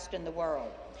the best in the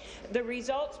world. The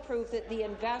results prove that the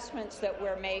investments that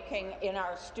we're making in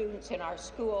our students in our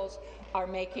schools are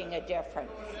making a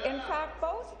difference. In fact,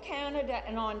 both Canada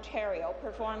and Ontario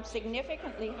performed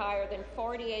significantly higher than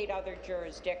 48 other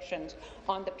jurisdictions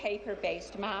on the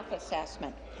paper-based math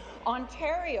assessment.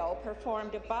 Ontario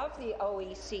performed above the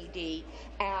OECD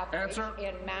average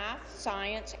in math,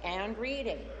 science, and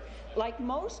reading. Like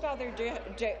most other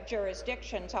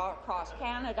jurisdictions across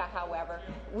Canada, however,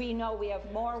 we know we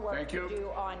have more work to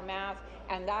do on math,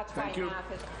 and that's why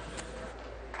math is...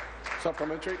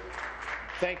 Supplementary.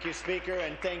 Thank you, Speaker,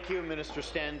 and thank you, Minister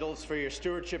Standals, for your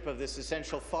stewardship of this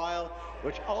essential file,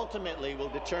 which ultimately will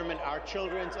determine our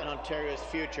children's and Ontario's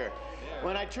future.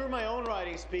 When I tour my own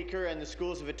riding, Speaker, and the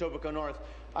schools of Etobicoke North,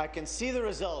 I can see the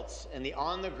results and the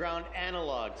on-the-ground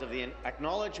analogues of the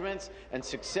acknowledgements and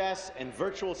success and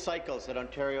virtual cycles that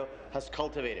Ontario has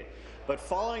cultivated. But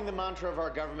following the mantra of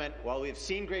our government, while we have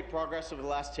seen great progress over the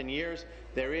last 10 years,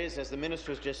 there is, as the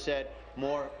minister has just said,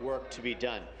 more work to be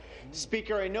done.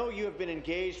 Speaker, I know you have been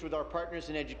engaged with our partners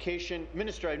in education.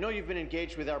 Minister, I know you've been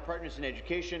engaged with our partners in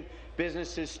education,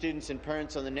 businesses, students and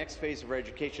parents on the next phase of our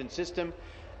education system.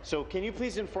 So can you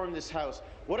please inform this House,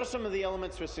 what are some of the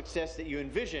elements for success that you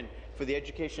envision for the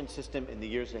education system in the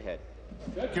years ahead?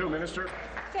 Thank you, Minister.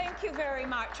 Thank you very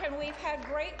much. And we've had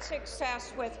great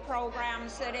success with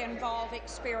programs that involve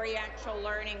experiential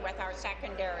learning with our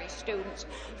secondary students.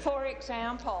 For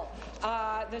example,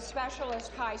 the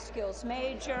specialist high skills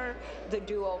major, the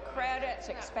dual credits,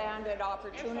 expanded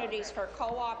opportunities for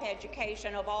co-op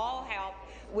education have all helped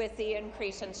with the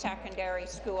increase in secondary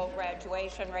school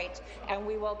graduation rates, and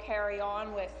we will carry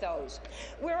on with those.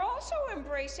 We're also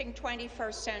embracing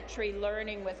 21st century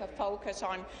learning with a focus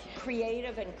on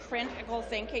creative and critical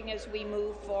thinking as we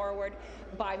move forward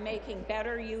by making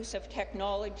better use of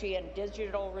technology and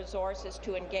digital resources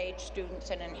to engage students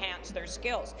and enhance their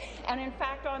skills. And in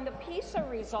fact, on the PISA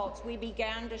results, we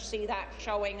began to see that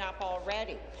showing up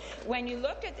already. When you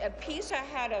looked at PISA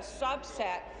had a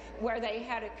subset where they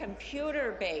had a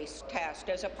computer-based test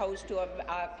as opposed to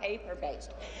a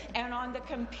paper-based. And on the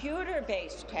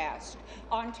computer-based test,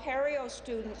 Ontario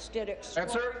students did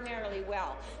extraordinarily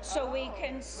well. So we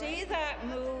can see that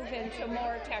move into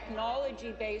more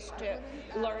technology-based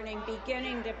learning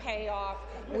beginning to pay off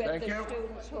with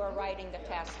students who are writing the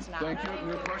tests now. Thank you.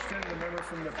 Your question, the member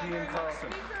from the P.M.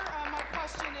 Carleton. Speaker, my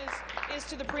question is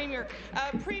to the Premier.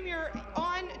 Premier,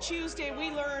 on Tuesday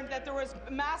we learned that there was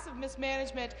massive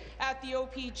mismanagement at the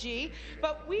OPG,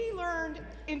 but we learned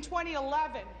in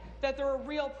 2011 that there were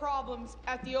real problems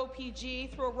at the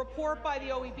OPG through a report by the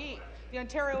OEB, the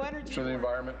Ontario Energy Board. The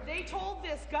environment. They told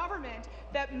this government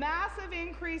that massive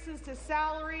increases to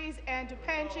salaries and to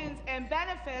pensions and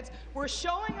benefits were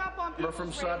showing up on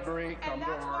people's rates, and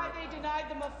that's why they denied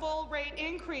them a full rate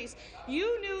increase.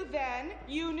 You knew then,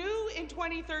 you knew in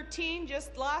 2013,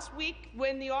 just last week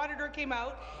when the auditor came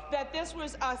out, that this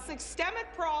was a systemic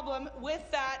problem with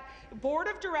that board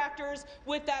of directors,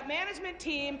 with that management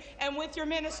team, and with your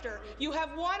minister. You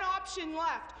have one option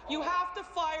left. You have to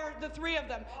fire the three of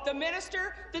them, the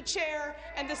minister, the chair,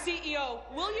 and the CEO.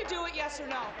 Will you do it, yes or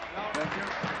no? Thank you.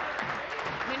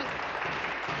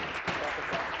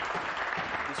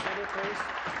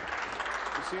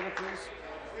 please.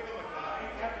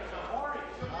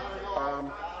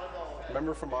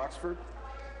 Member from Oxford.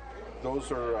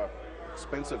 Those are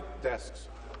expensive desks.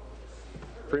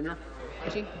 Premier?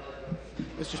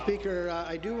 Mr. Speaker,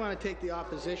 I do want to take the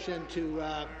opposition to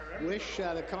wish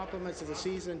the compliments of the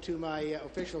season to my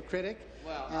official critic.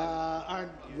 Our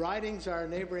ridings are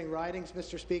neighbouring ridings,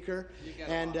 Mr. Speaker,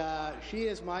 and she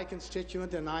is my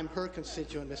constituent and I'm her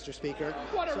constituent, Mr. Speaker.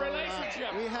 What a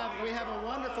relationship! We have a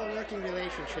wonderful working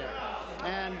relationship,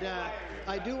 and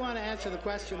I do want to answer the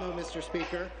question, though, Mr.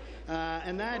 Speaker,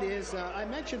 and that is, I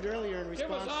mentioned earlier in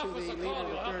response to the leader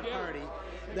of the third party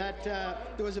that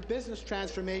there was a business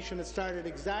transformation that started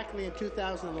exactly in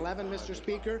 2011, Mr.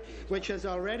 Speaker, which has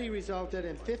already resulted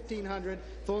in 1,500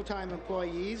 full-time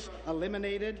employees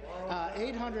eliminated,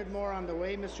 800 more on the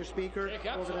way, Mr. Speaker,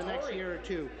 over the next year or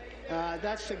two.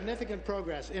 That's significant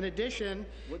progress. In addition,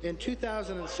 in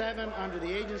 2007, under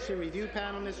the Agency Review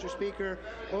Panel, Mr. Speaker,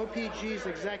 OPG's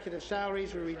executive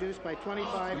salaries were reduced by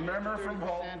 25% The member from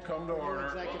Halton, come to order.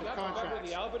 executive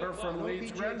contracts. Member from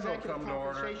Leeds, OPG Grenville, executive come to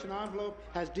order. compensation envelope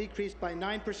has decreased by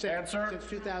 9% since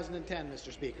 2010,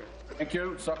 Mr. Speaker. Thank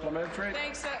you. Supplementary.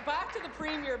 Thanks. Back to the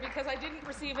Premier, because I didn't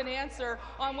receive an answer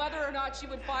on whether or not she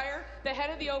would fire the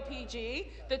head of the OPG,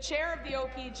 the chair of the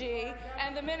OPG,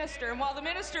 and the minister. And while the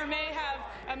minister may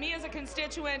have me as a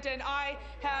constituent and I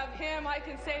have him, I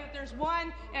can say that there's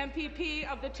one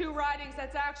MPP of the two ridings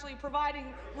that's actually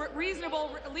providing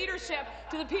reasonable leadership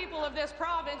to the people of this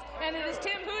province, and it is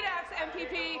Tim Hudak's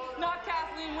MPP, not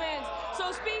Kathleen Wynne's.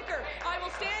 So, Speaker, I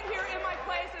will stand here in my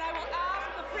place and I will ask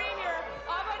the Premier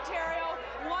of Ontario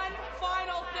one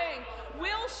final thing.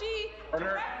 Will she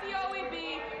direct the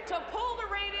OEB to pull the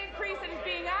rate increase that is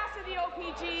being asked of the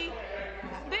OPG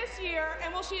this year,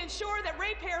 and will she ensure that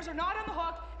ratepayers are not on the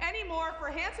hook anymore for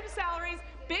handsome salaries,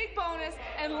 big bonus,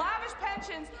 and lavish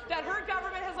pensions that her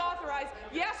government has authorized?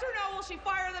 Yes or no, will she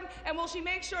fire them, and will she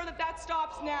make sure that that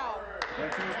stops now?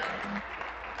 Thank you.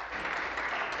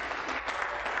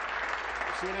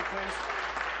 Seated, please.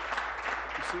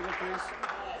 Seated, please.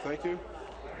 Thank you.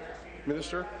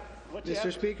 Minister.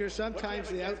 Mr. Speaker, sometimes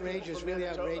the outrage is really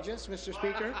outrageous, Mr.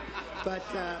 Speaker, but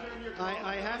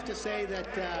I have to say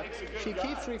that she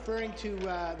keeps referring to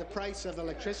the price of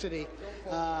electricity,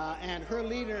 and her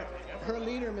leader,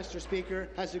 Mr. Speaker,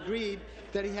 has agreed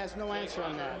that he has no answer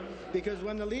on that. Because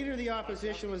when the Leader of the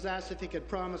Opposition was asked if he could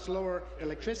promise lower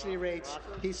electricity rates,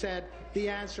 he said the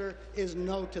answer is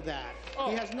no to that.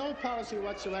 He has no policy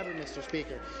whatsoever, Mr.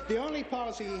 Speaker. The only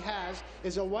policy he has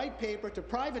is a white paper to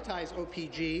privatize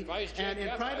OPG, and in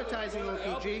privatizing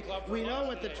OPG, we know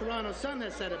what the Toronto Sun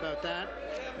has said about that,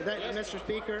 Mr.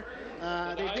 Speaker.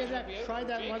 They tried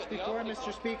that once before,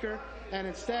 Mr. Speaker, and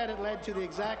instead it led to the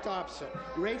exact opposite.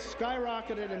 Rates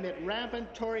skyrocketed amid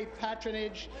rampant Tory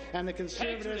patronage, and the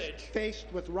Conservatives, faced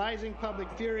with rising public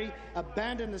fury,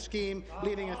 abandoned the scheme,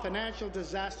 leaving a financial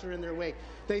disaster in their wake.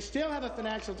 They still have a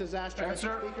financial disaster,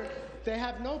 Mr. Speaker. They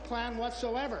have no plan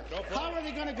whatsoever. How are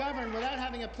they going to govern without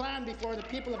having a plan before the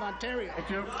people of Ontario? Thank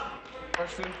you.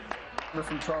 Question. Member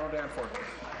from Toronto Danforth.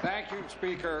 Thank you,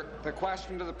 Speaker. The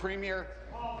question to the Premier.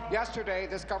 Yesterday,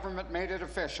 this government made it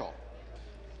official.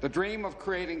 The dream of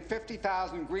creating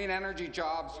 50,000 green energy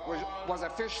jobs was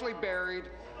officially buried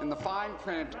in the fine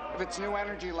print of its new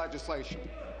energy legislation.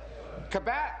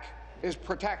 Quebec is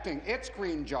protecting its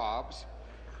green jobs.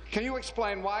 Can you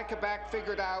explain why Quebec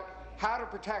figured out how to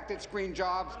protect its green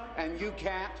jobs and you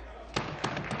can't?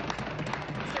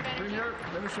 Premier,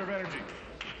 Minister of Energy.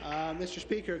 Mr.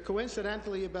 Speaker,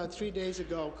 coincidentally, about 3 days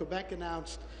ago, Quebec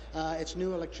announced its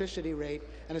new electricity rate,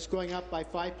 and it's going up by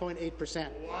 5.8%.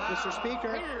 Wow. Mr.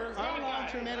 Speaker, our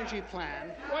long-term energy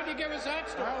plan. Why did you give us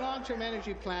extra? Our long-term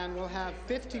energy plan will have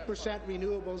 50%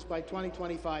 renewables by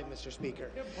 2025, Mr.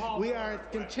 Speaker. We are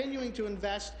continuing to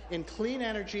invest in clean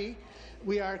energy.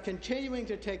 We are continuing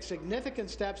to take significant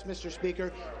steps, Mr.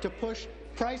 Speaker, to push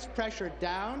price pressure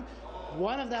down.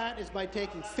 One of that is by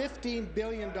taking $15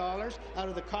 billion out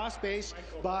of the cost base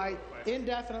by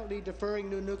indefinitely deferring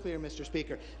new nuclear, Mr.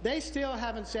 Speaker. They still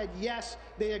haven't said yes,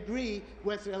 they agree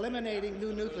with eliminating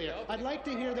new nuclear. I'd like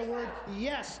to hear the word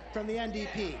yes from the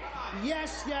NDP.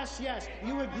 Yes, yes, yes.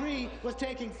 You agree with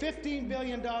taking $15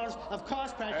 billion of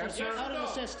cost pressure out of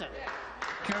the system.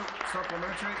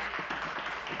 Supplementary.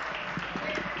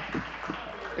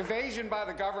 Evasion by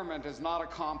the government is not a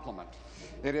compliment.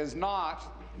 It is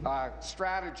not a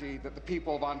strategy that the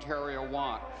people of Ontario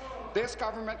want. This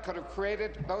government could have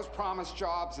created those promised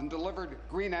jobs and delivered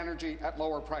green energy at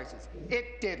lower prices.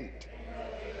 It didn't.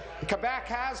 Quebec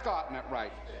has gotten it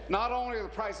right. Not only are the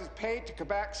prices paid to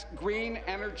Quebec's green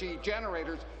energy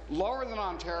generators lower than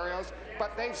Ontario's,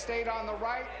 but they've stayed on the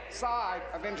right side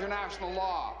of international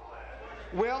law.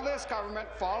 Will this government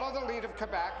follow the lead of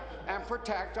Quebec and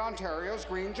protect Ontario's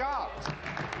green jobs?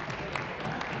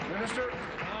 Minister.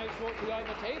 ayes vote to be on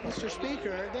the table. Mr.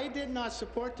 Speaker, they did not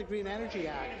support the Green Energy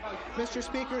Act. Mr.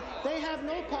 Speaker, they have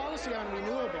no policy on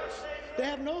renewables. They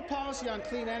have no policy on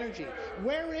clean energy.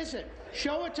 Where is it?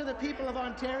 Show it to the people of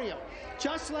Ontario.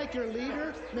 Just like your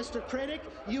leader, Mr. Critic,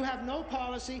 you have no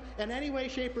policy in any way,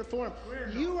 shape, or form.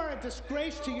 You are a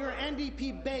disgrace to your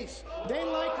NDP base. They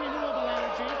like renewable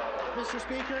energy, Mr.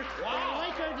 Speaker. They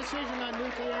like our decision on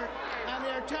nuclear, and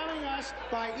they're telling us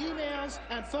by emails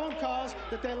and phone calls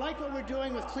that they like what we're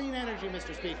doing with clean energy,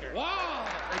 Mr. Speaker. Wow!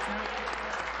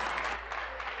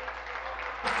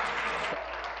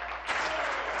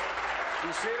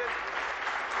 Be seated.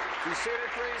 Be seated,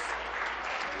 please.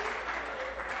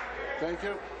 Thank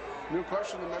you. New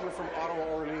question, the member from Ottawa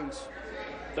Orleans.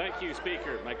 Thank you,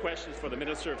 Speaker. My question is for the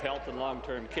Minister of Health and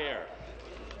Long-Term Care.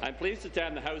 I'm pleased to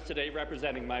stand in the House today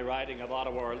representing my riding of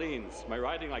Ottawa Orleans. My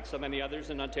riding, like so many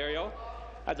others in Ontario,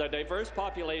 has a diverse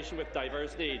population with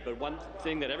diverse needs, but one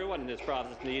thing that everyone in this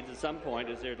province needs at some point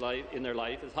in their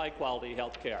life is high-quality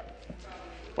health care.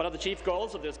 One of the chief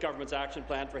goals of this government's action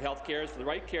plan for health care is for the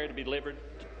right care to be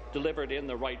delivered in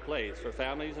the right place. For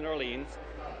families in Orleans,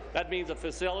 that means a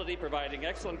facility providing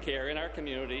excellent care in our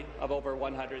community of over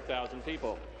 100,000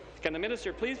 people. Can the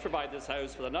Minister please provide this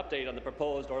House with an update on the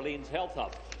proposed Orleans Health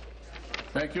Hub?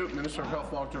 Thank you. Minister of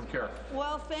Health, Long-Term Care.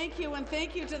 Well, thank you, and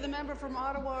thank you to the member from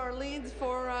Ottawa Orleans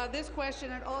for this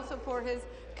question and also for his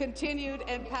continued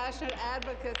and passionate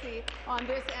advocacy on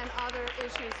this and other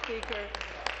issues, Speaker.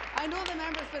 I know the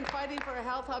member's been fighting for a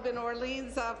health hub in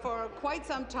Orleans for quite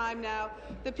some time now.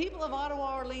 The people of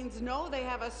Ottawa Orleans know they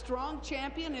have a strong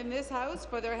champion in this House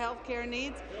for their health care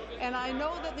needs, and I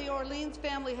know that the Orleans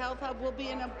Family Health Hub will be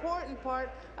an important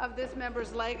part of this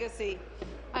member's legacy.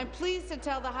 I'm pleased to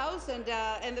tell the House and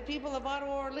the people of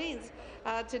Ottawa Orleans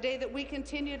today that we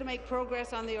continue to make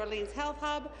progress on the Orleans Health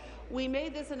Hub. We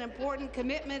made this an important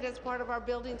commitment as part of our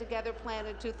Building Together plan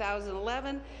in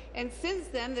 2011, and since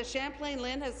then, the Champlain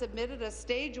LHIN has submitted a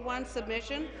Stage 1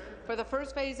 submission for the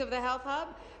first phase of the Health Hub.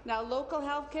 Now, local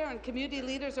healthcare and community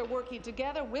leaders are working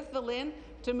together with the LHIN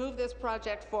to move this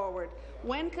project forward.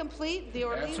 When complete, the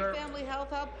Orleans Family Health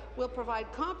Hub will provide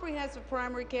comprehensive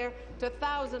primary care to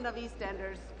thousands of East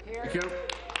Enders. Thank you.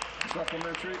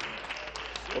 Supplementary.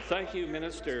 Well, thank you,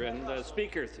 Minister. And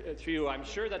Speaker, through you, I'm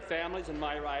sure that families in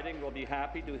my riding will be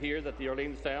happy to hear that the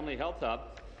Orleans Family Health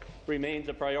Hub remains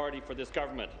a priority for this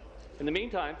government. In the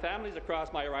meantime, families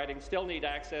across my riding still need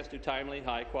access to timely,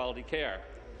 high-quality care.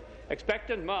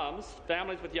 Expectant moms,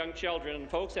 families with young children, and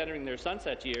folks entering their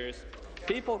sunset years,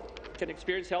 people can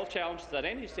experience health challenges at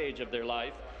any stage of their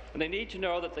life, and they need to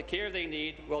know that the care they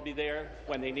need will be there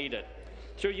when they need it.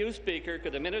 Through you, Speaker,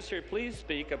 could the Minister please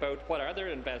speak about what other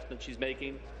investments she's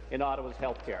making in Ottawa's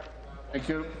health care? Thank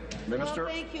you. Minister.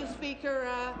 Well, thank you, Speaker.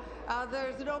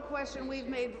 There's no question we've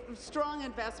made strong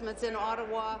investments in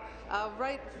Ottawa,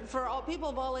 right for all people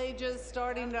of all ages,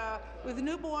 starting with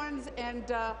newborns and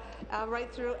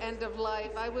right through end of life.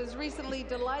 I was recently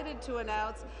delighted to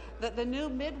announce that the new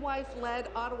midwife-led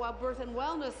Ottawa Birth and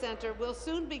Wellness Centre will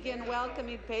soon begin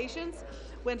welcoming patients.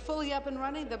 When fully up and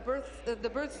running, the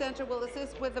birth centre will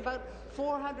assist with about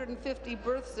 450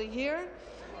 births a year.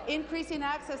 Increasing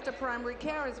access to primary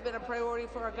care has been a priority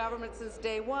for our government since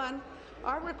day one.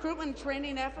 Our recruitment and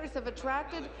training efforts have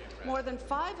attracted more than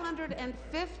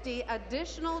 550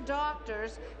 additional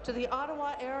doctors to the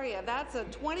Ottawa area. That's a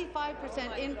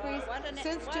 25% increase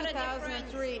since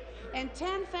 2003. And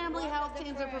 10 family health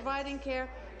teams are providing care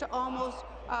to almost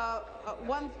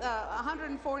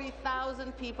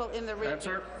 140,000 people in the region.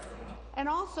 Answer. And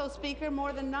also, Speaker,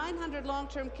 more than 900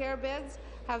 long-term care beds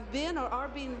have been or are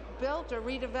being built or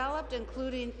redeveloped,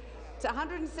 including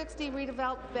 160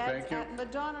 redeveloped beds at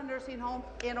Madonna Nursing Home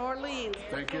in Orleans.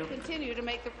 Thank you. We'll continue to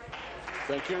make the...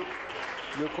 Thank you.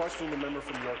 New question, the member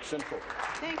from York Central.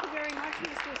 Thank you very much,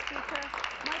 Mr. Speaker.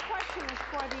 My question is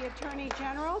for the Attorney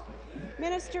General.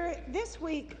 Minister, this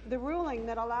week, the ruling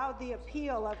that allowed the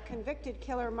appeal of convicted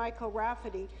killer Michael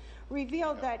Rafferty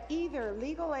revealed that either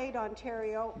Legal Aid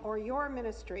Ontario or your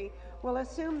ministry will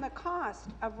assume the cost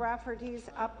of Rafferty's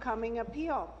upcoming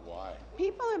appeal. Why?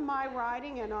 People in my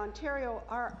riding in Ontario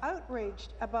are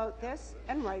outraged about this,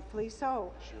 and rightfully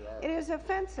so. Sure are. It is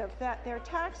offensive that their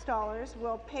tax dollars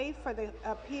will pay for the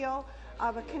appeal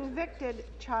of a convicted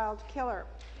child killer.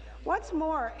 What's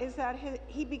more is that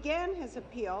he began his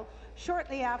appeal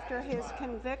shortly after his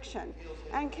conviction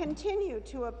and continued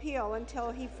to appeal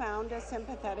until he found a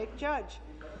sympathetic judge.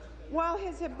 While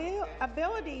his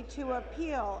ability to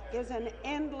appeal is an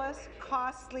endless,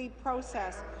 costly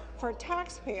process for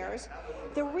taxpayers,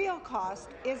 the real cost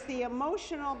is the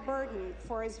emotional burden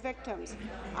for his victims.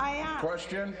 I ask,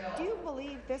 question. Do you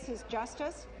believe this is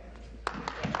justice?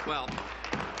 Well,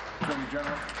 Attorney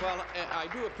General. Well, I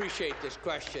do appreciate this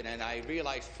question, and I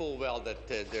realize full well that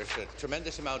there's a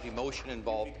tremendous amount of emotion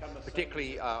involved,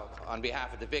 particularly on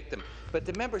behalf of the victim. But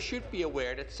the member should be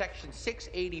aware that Section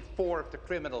 684 of the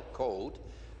Criminal Code,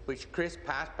 which Chris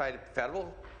passed by the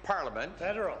federal Parliament,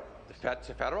 that's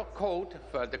the federal code,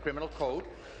 the Criminal Code,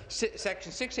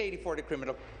 Section 684 of the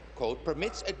Criminal Code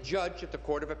permits a judge of the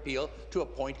Court of Appeal to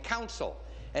appoint counsel.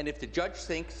 And if the judge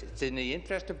thinks it's in the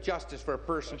interest of justice for a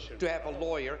person to have a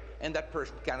lawyer and that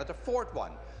person cannot afford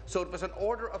one. So it was an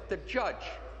order of the judge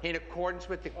in accordance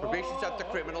with the provisions of the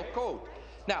Criminal Code.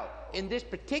 Now, in this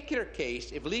particular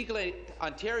case, if Legal Aid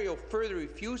Ontario further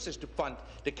refuses to fund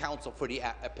the counsel for the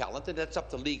appellant, and that's up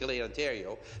to Legal Aid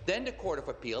Ontario, then the Court of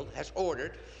Appeal has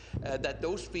ordered that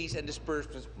those fees and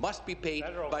disbursements must be paid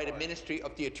by the Ministry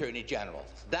of the Attorney General.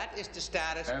 That is the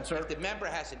status. If the member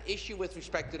has an issue with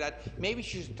respect to that, maybe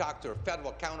she should talk to her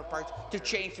federal counterparts to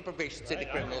change the provisions in the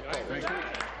Criminal Code. Thank you.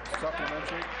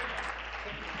 Supplementary.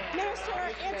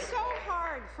 Minister, it's so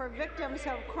hard for victims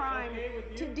of crime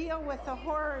to deal with the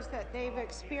horrors that they've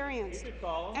experienced,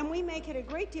 and we make it a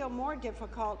great deal more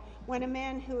difficult when a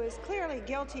man who is clearly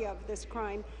guilty of this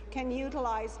crime can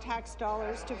utilize tax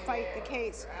dollars to fight the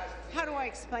case. How do I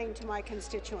explain to my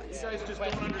constituents? You guys just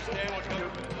don't understand what you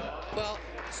do. Well,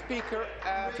 Speaker,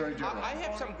 I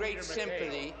have some great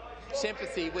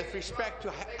sympathy with respect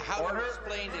to how to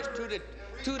explain this to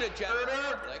the general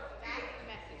public.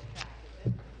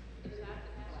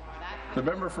 The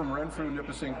member from Renfrew,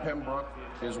 Nipissing, Pembroke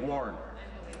is warned.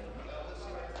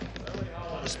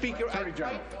 Speaker, I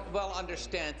quite well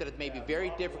understand that it may be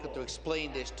very difficult to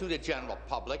explain this to the general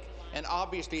public, and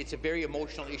obviously it's a very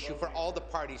emotional issue for all the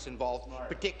parties involved,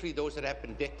 particularly those that have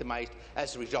been victimized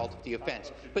as a result of the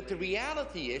offence. But the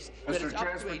reality is that it's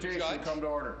up to a judge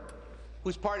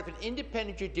who's part of an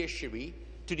independent judiciary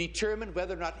to determine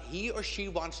whether or not he or she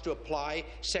wants to apply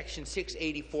Section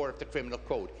 684 of the Criminal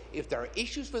Code. If there are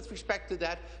issues with respect to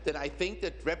that, then I think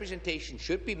that representation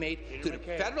should be made to the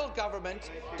federal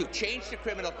government to change the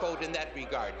Criminal Code in that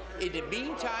regard. In the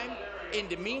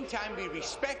meantime, we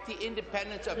respect the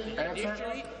independence of the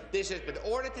judiciary. This has been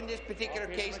ordered in this particular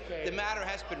case. The matter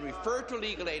has been referred to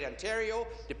Legal Aid Ontario.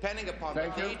 Depending upon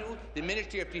what they do, the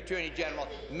Ministry of the Attorney General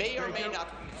may or may not.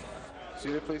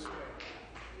 Seated, please.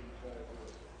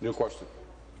 New question.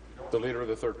 The Leader of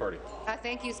the Third Party.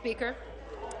 Thank you, Speaker.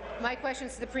 My question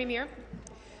is to the Premier.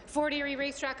 Fort Erie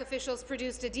racetrack officials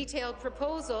produced a detailed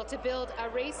proposal to build a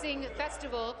racing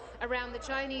festival around the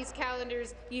Chinese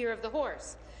calendar's Year of the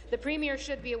Horse. The Premier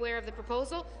should be aware of the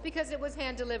proposal because it was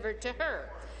hand-delivered to her.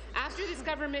 After this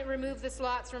government removed the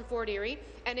slots from Fort Erie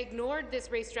and ignored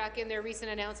this racetrack in their recent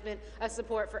announcement of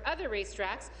support for other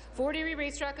racetracks, Fort Erie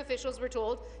racetrack officials were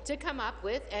told to come up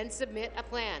with and submit a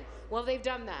plan. Well, they've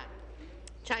done that.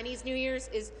 Chinese New Year's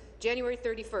is January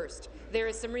 31st. There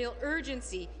is some real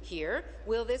urgency here.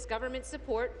 Will this government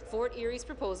support Fort Erie's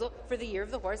proposal for the Year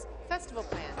of the Horse festival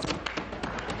plan?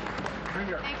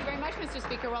 Thank you very much, Mr.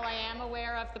 Speaker. Well, I am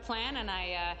aware of the plan, and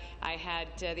I had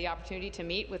the opportunity to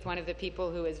meet with one of the people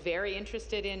who is very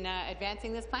interested in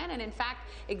advancing this plan. And in fact,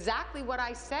 exactly what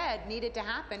I said needed to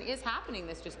happen is happening,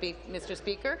 Mr.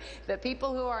 Speaker. The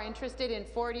people who are interested in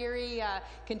Fort Erie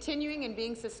continuing and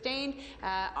being sustained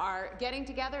are getting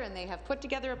together, and they have put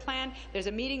together a plan. There's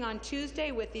a meeting on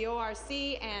Tuesday with the ORC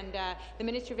and the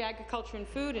Ministry of Agriculture and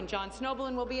Food, and John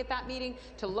Snowbelin will be at that meeting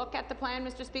to look at the plan,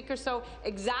 Mr. Speaker. So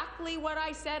exactly what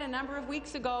I said a number of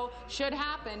weeks ago should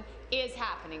happen is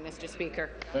happening, Mr.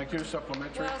 Speaker. Thank you.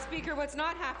 Supplementary. Well, Speaker, what's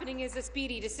not happening is a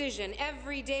speedy decision.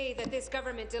 Every day that this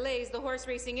government delays, the horse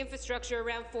racing infrastructure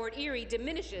around Fort Erie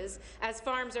diminishes as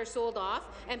farms are sold off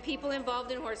and people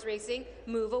involved in horse racing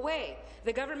move away.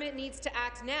 The government needs to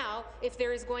act now if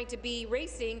there is going to be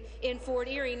racing in Fort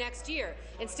Erie next year.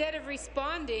 Instead of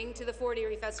responding to the Fort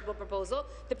Erie Festival proposal,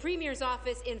 the Premier's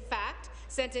office, in fact,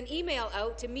 sent an email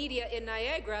out to media in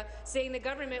Niagara saying the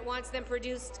government wants them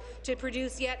to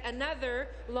produce yet another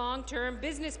long-term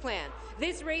business plan.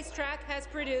 This racetrack has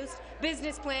produced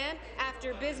business plan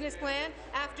after business plan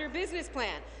after business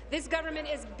plan. This government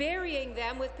is burying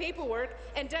them with paperwork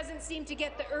and doesn't seem to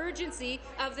get the urgency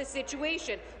of the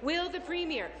situation. Will the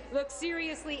Premier look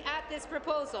seriously at this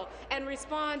proposal and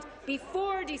respond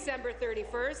before December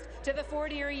 31st to the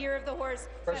Fort Erie Year of the Horse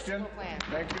Festival plan?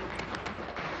 Thank you.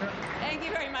 Thank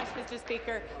you very much, Mr.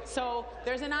 Speaker. So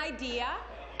there's an idea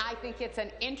I think it's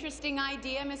an interesting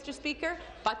idea, Mr. Speaker,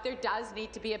 but there does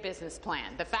need to be a business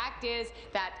plan. The fact is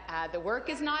that the work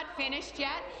is not finished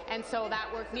yet, and so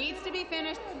that work needs to be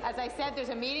finished. As I said, there's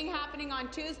a meeting happening on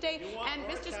Tuesday, and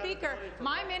Mr. Speaker,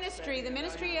 my ministry, the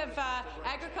Ministry of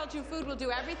Agriculture and Food, will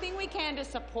do everything we can to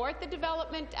support the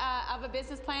development of a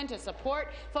business plan, to support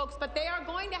folks, but they are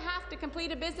going to have to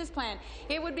complete a business plan.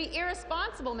 It would be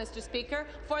irresponsible, Mr. Speaker,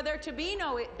 for there to be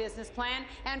no business plan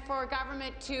and for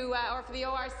government to, or for the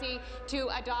ORC to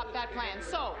adopt that plan.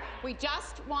 So we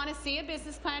just want to see a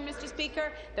business plan, Mr.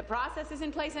 Speaker. The process is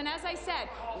in place, and as I said,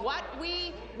 what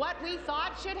we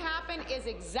thought should happen is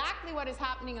exactly what is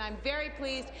happening, and I'm very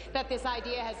pleased that this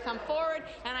idea has come forward,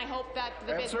 and I hope that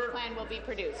the business plan will be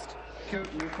produced.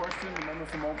 New question, the member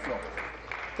from Oakville.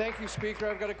 Thank you, Speaker.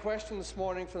 I've got a question this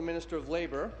morning for the Minister of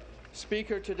Labour.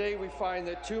 Speaker, today we find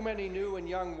that too many new and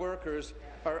young workers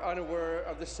are unaware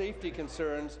of the safety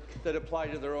concerns that apply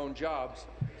to their own jobs.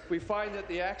 We find that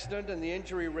the accident and the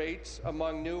injury rates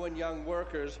among new and young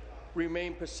workers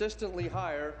remain persistently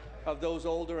higher of those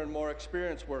older and more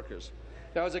experienced workers.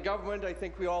 Now, as a government, I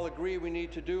think we all agree we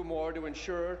need to do more to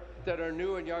ensure that our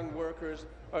new and young workers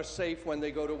are safe when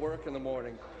they go to work in the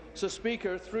morning. So,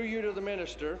 Speaker, through you to the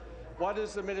Minister, what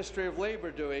is the Ministry of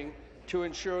Labour doing to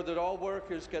ensure that all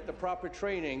workers get the proper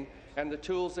training and the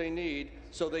tools they need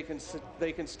so they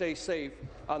can stay safe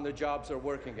on the jobs they're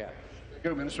working at? Thank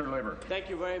you, Minister of Labour. Thank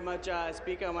you very much,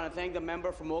 Speaker. I want to thank the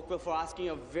member from Oakville for asking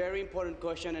a very important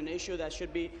question, an issue that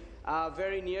should be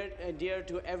very near and dear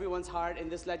to everyone's heart in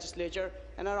this legislature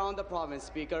and around the province,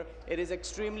 Speaker. It is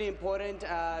extremely important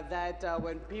that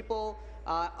when people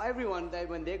everyone, that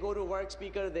when they go to work,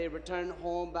 Speaker, they return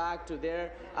home back to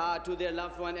their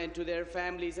loved one and to their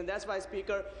families. And that's why,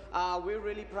 Speaker, we're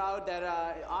really proud that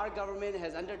our government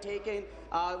has undertaken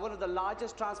one of the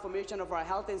largest transformation of our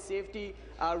health and safety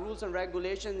rules and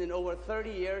regulations in over 30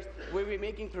 years. We'll be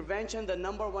making prevention the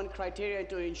 #1 criteria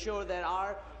to ensure that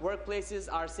our workplaces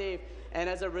are safe. And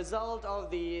as a result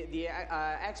of the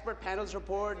expert panel's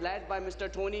report led by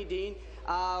Mr. Tony Dean,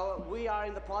 we are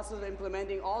in the process of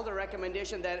implementing all the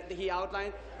recommendations that he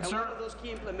outlined. And one of those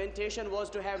key implementation was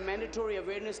to have mandatory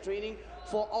awareness training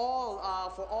for all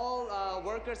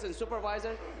workers and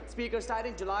supervisors. Speaker,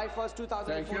 starting July 1st,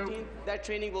 2014, that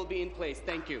training will be in place.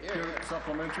 Thank you.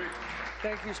 Supplementary.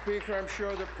 Thank you, Speaker. I'm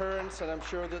sure the parents and I'm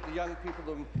sure that the young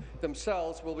people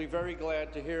themselves will be very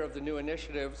glad to hear of the new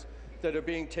initiatives that are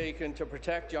being taken to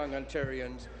protect young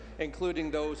Ontarians, including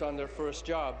those on their first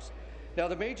jobs. Now,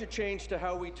 the major change to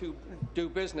how we do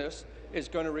business is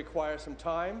going to require some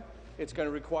time. It's going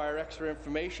to require extra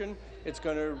information. It's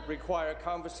going to require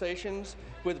conversations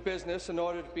with business in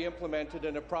order to be implemented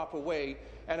in a proper way.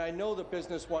 And I know that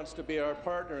business wants to be our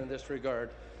partner in this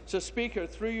regard. So, Speaker,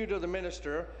 through you to the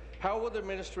Minister, how will the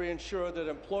Ministry ensure that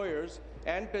employers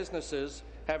and businesses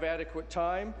have adequate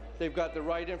time, they've got the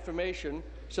right information,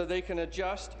 so they can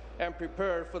adjust and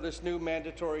prepare for this new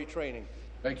mandatory training?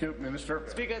 Thank you, Minister.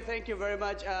 Speaker, thank you very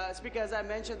much. Speaker, as I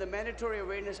mentioned, the mandatory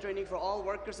awareness training for all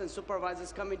workers and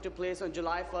supervisors come into place on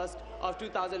July 1st of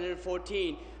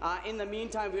 2014. In the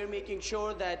meantime, we're making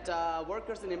sure that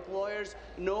workers and employers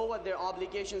know what their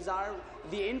obligations are.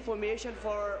 The information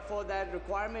for that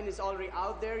requirement is already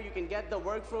out there. You can get the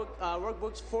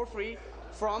workbooks for free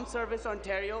from Service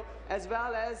Ontario, as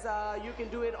well as you can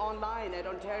do it online at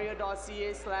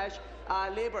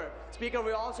ontario.ca/labor. Speaker,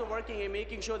 we're also working in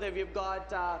making sure that we've got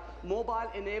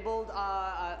mobile-enabled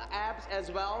apps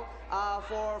as well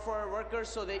for workers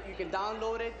so that you can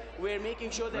download it. We're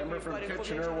making sure that we've got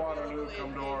information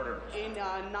in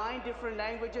 9 different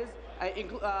languages,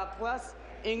 plus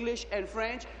English and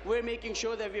French. We're making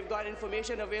sure that we've got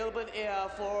information available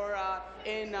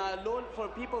for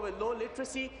people with low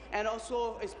literacy and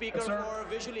also, Speaker, for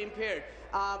visually impaired.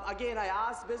 Again, I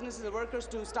ask businesses and workers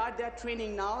to start that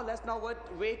training now. Let's not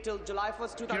wait till July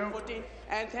 1st, 2014.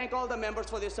 And thank all the members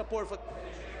for their support.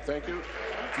 Thank you.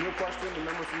 New question, the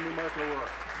member from Newmarket Aurora.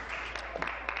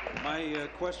 My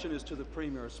question is to the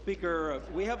Premier. Speaker,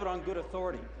 we have it on good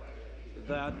authority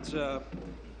that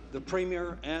the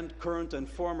Premier and current and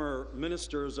former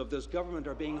ministers of this government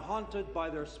are being haunted by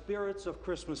their spirits of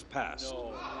Christmas past.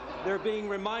 No. They're being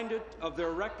reminded of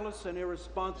their reckless and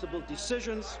irresponsible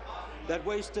decisions that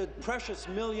wasted precious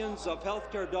millions of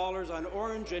healthcare dollars on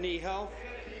Orange and eHealth,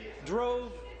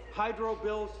 drove hydro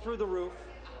bills through the roof,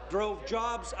 drove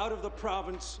jobs out of the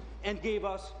province, and gave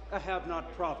us a have-not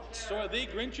province. So are they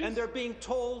Grinches? And they're being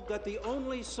told that the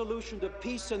only solution to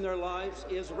peace in their lives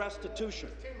is restitution.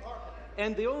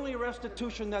 And the only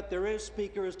restitution that there is,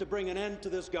 Speaker, is to bring an end to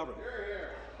this government.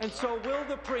 And so will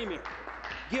the Premier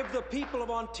give the people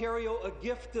of Ontario a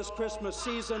gift this Christmas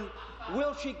season?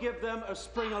 Will she give them a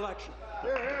spring election?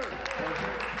 Here, here.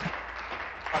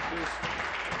 Please.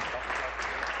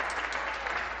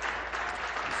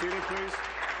 Be seated, please.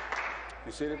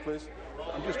 Be seated, please.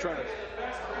 I'm just trying to.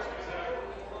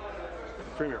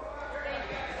 Premier.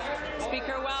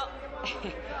 Speaker, well,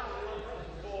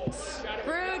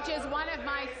 Scrooge is one of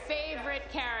my favorite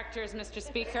characters, Mr.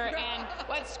 Speaker, and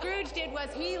what Scrooge did was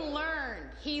he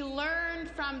learned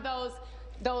from those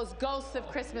ghosts of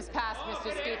Christmas past,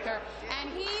 Mr. Speaker, and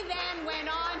he then went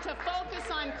on to focus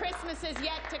on Christmases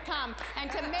yet to come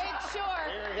and to make sure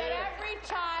that every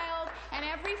child and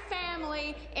every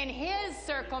family in his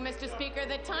circle, Mr. Speaker,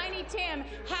 the Tiny Tim,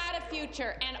 had a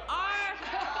future. And our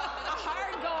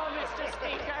goal, Mr.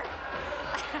 Speaker,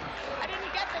 I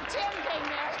didn't get the Tim thing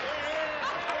there.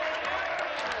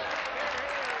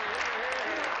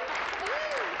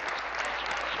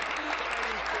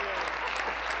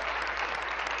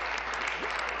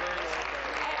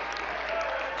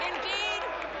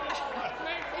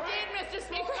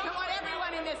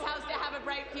 To have a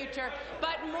bright future,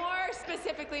 but more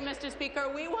specifically, Mr. Speaker,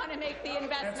 we want to make the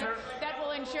investment that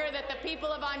will ensure that the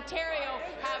people of Ontario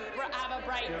have a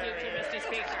bright future, Mr.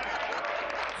 Speaker.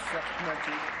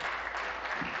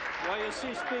 Well, you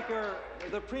see, Speaker,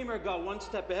 the Premier got one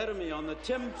step ahead of me on the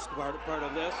Tim part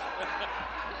of this,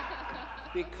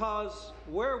 because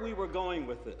where we were going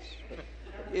with this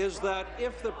is that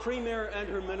if the Premier and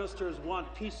her ministers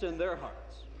want peace in their hearts,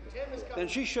 then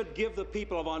she should give the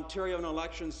people of Ontario an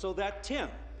election so that Tim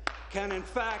can, in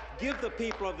fact, give the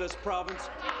people of this province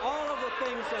all of the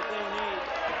things that they need: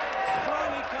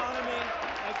 strong economy,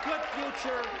 a good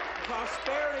future,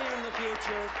 prosperity in the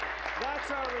future. That's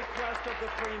our request of the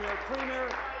Premier. Premier,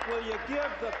 will you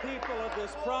give the people of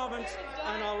this province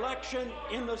an election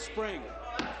in the spring?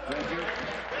 Thank you.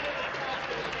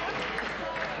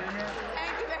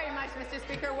 Thank you very much, Mr.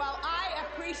 Speaker. Well, I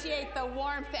appreciate the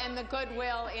warmth and the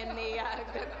goodwill in the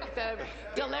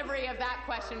delivery of that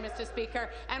question, Mr.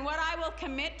 Speaker. And what I will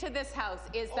commit to this House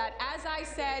is that, as I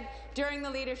said during the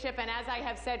leadership and as I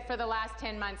have said for the last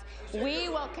 10 months, we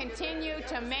will continue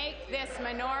to make this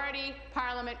minority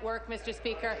parliament work, Mr.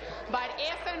 Speaker. But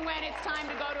if and when it's time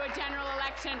to go to a general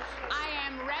election, I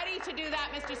am ready to do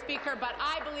that, Mr. Speaker. But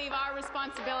I believe our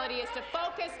responsibility is to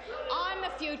focus on the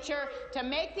future, to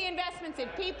make the investments in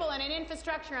people and in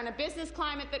infrastructure and a business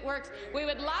climate that works. We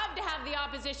would love to have the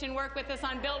opposition work with us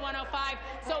on Bill 105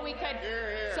 so we could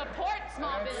support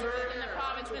small businesses in the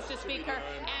province, Mr. Speaker,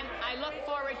 and I look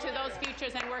forward to those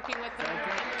futures and working with the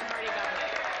minority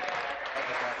government.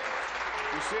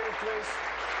 Be seated, please.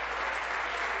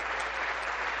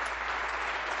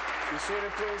 Be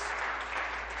seated, please.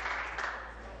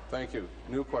 Thank you.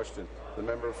 New question. The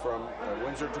member from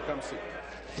Windsor-Tecumseh.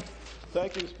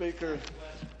 Thank you, Speaker.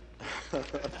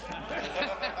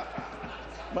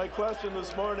 My question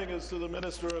this morning is to the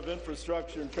Minister of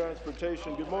Infrastructure and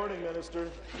Transportation. Good morning,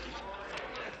 Minister.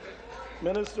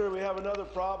 Minister, we have another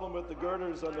problem with the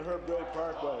girders on the Herb Gray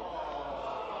Parkway.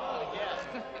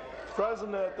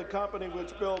 President, the company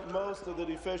which built most of the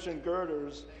deficient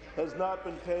girders, has not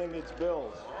been paying its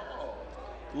bills.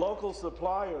 Local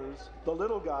suppliers, the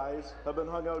little guys, have been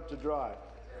hung out to dry.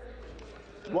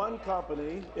 One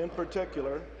company, in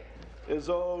particular, is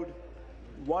owed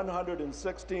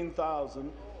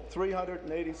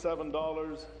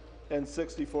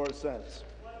 $116,387.64.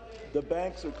 The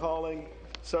banks are calling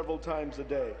several times a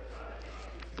day.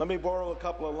 Let me borrow a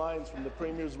couple of lines from the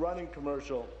Premier's running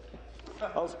commercial.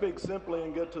 I'll speak simply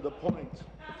and get to the point.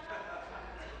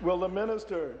 Will the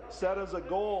minister set as a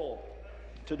goal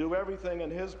to do everything in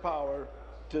his power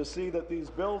to see that these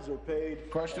bills are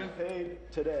paid? Question? Paid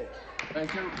today.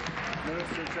 Thank you.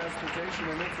 Minister of Transportation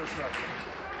and Infrastructure.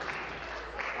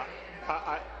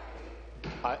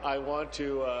 I want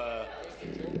to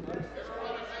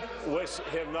wish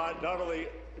him not only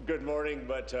good morning,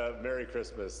 but Merry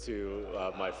Christmas to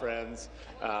my friends.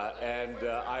 And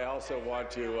I also want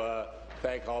to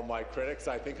thank all my critics.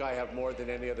 I think I have more than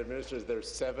any other ministers. There's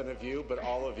 7 of you, but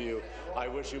all of you, I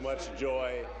wish you much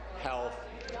joy, health,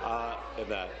 in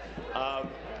that.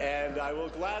 And I will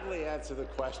gladly answer the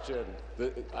question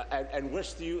and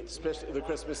wish you the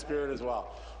Christmas spirit as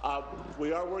well.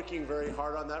 We are working very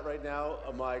hard on that right now.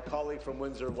 My colleague from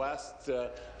Windsor West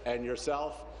and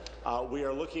yourself We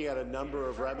are looking at a number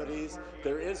of remedies.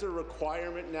 There is a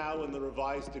requirement now in the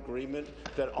revised agreement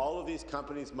that all of these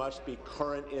companies must be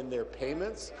current in their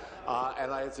payments,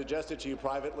 and I had suggested to you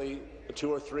privately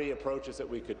 2 or 3 approaches that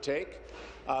we could take.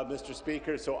 Mr.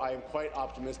 Speaker, so I am quite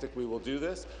optimistic we will do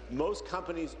this. Most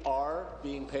companies are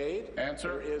being paid.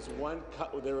 Answer.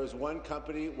 There is one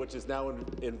company which is now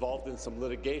involved in some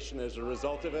litigation as a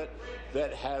result of it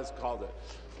that has called it.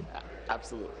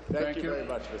 Absolutely. Thank you very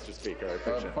much, Mr. Speaker. I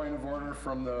appreciate it. Point of order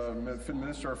from the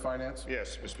Minister of Finance.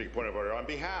 Yes, Mr. Speaker, point of order. On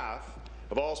behalf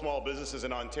of all small businesses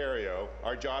in Ontario,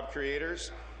 our job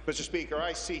creators, Mr. Speaker,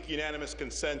 I seek unanimous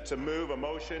consent to move a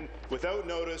motion without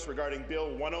notice regarding Bill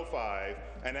 105,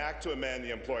 an act to amend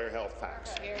the Employer Health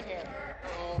Tax. Hear, hear.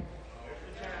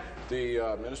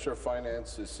 The Minister of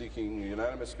Finance is seeking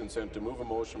unanimous consent to move a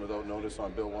motion without notice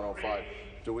on Bill 105.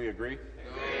 Do we agree?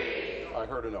 I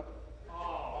heard a no.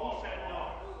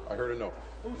 I heard a no.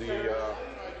 The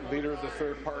Leader of the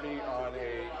Third Party on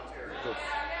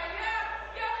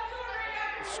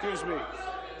Excuse me.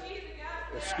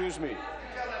 Excuse me.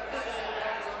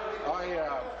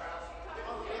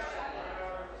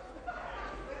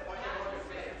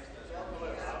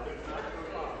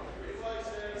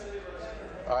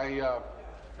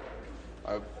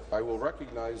 I will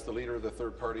recognize the Leader of the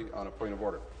Third Party on a point of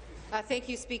order. Thank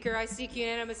you, Speaker. I seek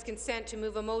unanimous consent to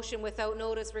move a motion without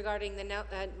notice regarding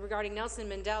Nelson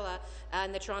Mandela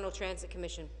and the Toronto Transit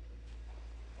Commission.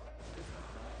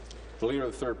 The Leader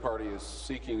of the Third Party is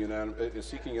seeking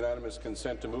unanimous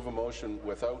consent to move a motion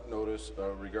without notice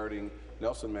regarding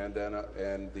Nelson Mandela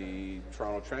and the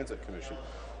Toronto Transit Commission.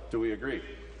 Do we agree?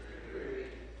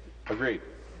 Agreed.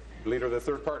 Leader of the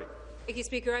Third Party. Thank you,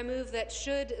 Speaker. I move that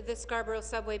should the Scarborough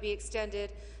subway be extended,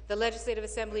 the Legislative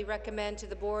Assembly recommend to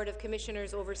the Board of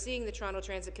Commissioners overseeing the Toronto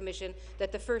Transit Commission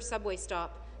that the first subway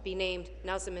stop be named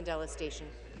Nelson Mandela Station.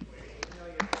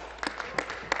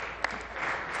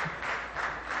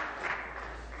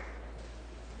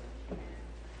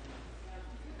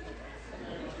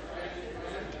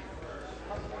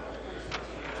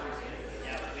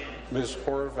 Ms.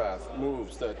 Horvath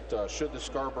moves that should the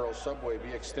Scarborough subway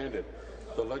be extended,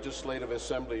 the Legislative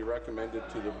Assembly recommended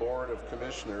to the Board of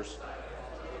Commissioners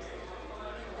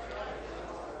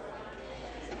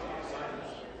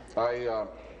I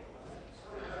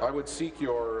would seek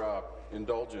your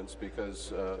indulgence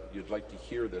because you'd like to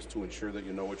hear this to ensure that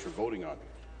you know what you're voting on.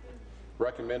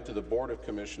 Recommend to the Board of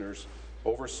Commissioners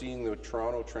overseeing the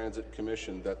Toronto Transit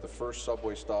Commission that the first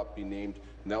subway stop be named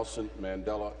Nelson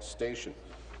Mandela Station.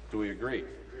 Do we agree?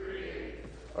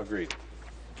 Agreed.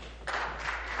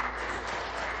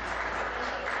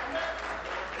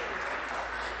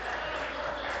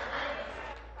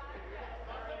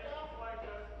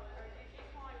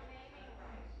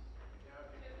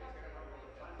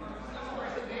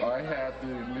 I had the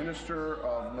Minister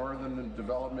of Northern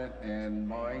Development and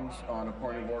Mines on a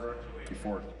point of order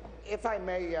before. If I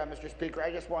may, Mr. Speaker,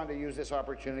 I just wanted to use this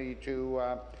opportunity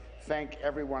to thank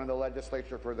everyone in the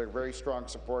legislature for the very strong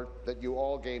support that you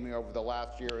all gave me over the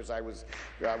last year as I was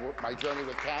my journey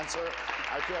with cancer.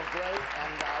 I feel great,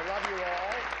 and I love you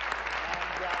all,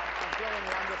 and I'm feeling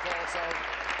wonderful. So,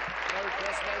 Merry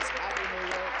Christmas, Happy New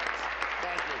Year.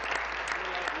 Thank you.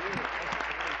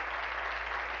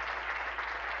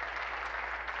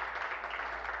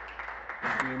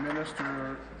 The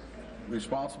Minister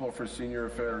responsible for Senior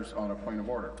Affairs on a point of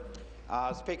order.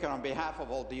 Speaker, on behalf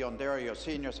of all the Ontario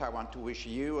seniors, I want to wish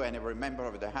you and every member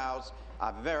of the House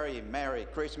a very Merry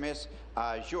Christmas,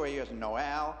 Joyeux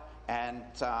Noël, and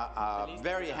a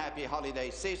very happy holiday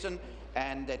season,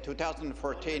 and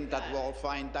 2014 that will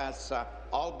find us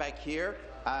all back here,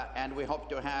 and we hope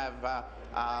to have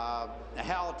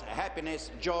health,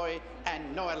 happiness, joy,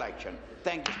 and no election.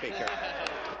 Thank you, Speaker.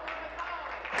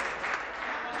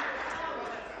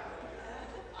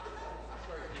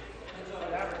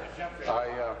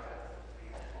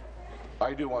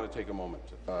 I do want to take a moment,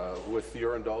 with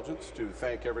your indulgence, to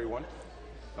thank everyone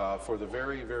for the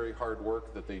very, very hard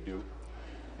work that they do.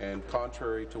 And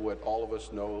contrary to what all of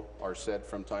us know are said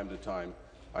from time to time,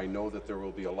 I know that there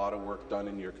will be a lot of work done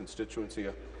in your constituency.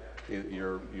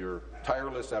 Your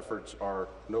tireless efforts are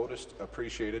noticed,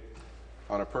 appreciated.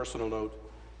 On a personal note,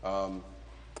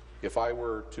 if I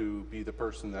were to be the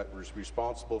person that was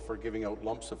responsible for giving out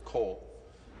lumps of coal,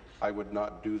 I would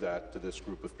not do that to this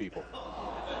group of people.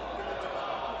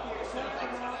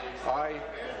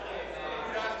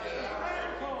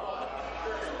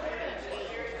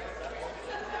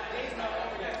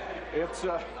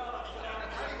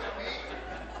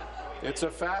 It's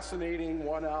a fascinating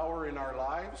 1 hour in our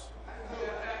lives,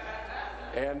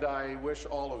 and I wish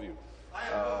all of you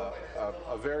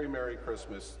a very Merry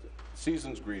Christmas.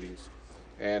 season's greetings,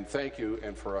 and thank you,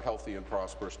 and for a healthy and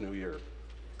prosperous new year.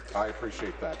 I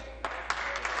appreciate that.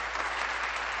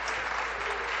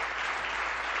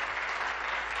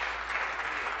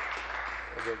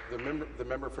 The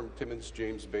member from Timmins,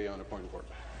 James Bay, on a point of order.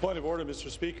 Point of order,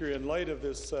 Mr. Speaker. In light of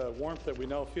this warmth that we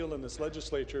now feel in this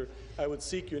legislature, I would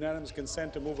seek unanimous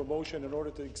consent to move a motion in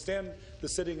order to extend the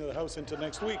sitting of the House into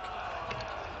next week.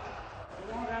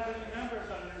 We won't have any members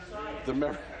on their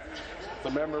side. The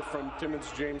member from Timmins,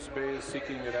 James Bay, is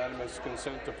seeking unanimous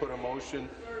consent to put a motion.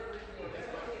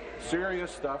 Serious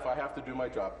stuff. I have to do my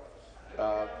job.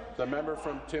 The member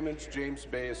from Timmins, James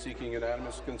Bay, is seeking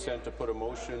unanimous consent to put a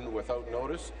motion without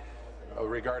notice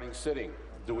regarding sitting.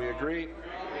 Do we agree?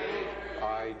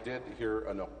 I did hear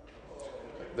a no.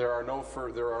 There are no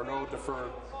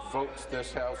deferred votes.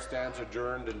 This House stands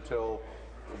adjourned until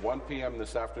 1 p.m.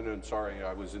 this afternoon. Sorry,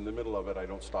 I was in the middle of it. I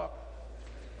don't stop.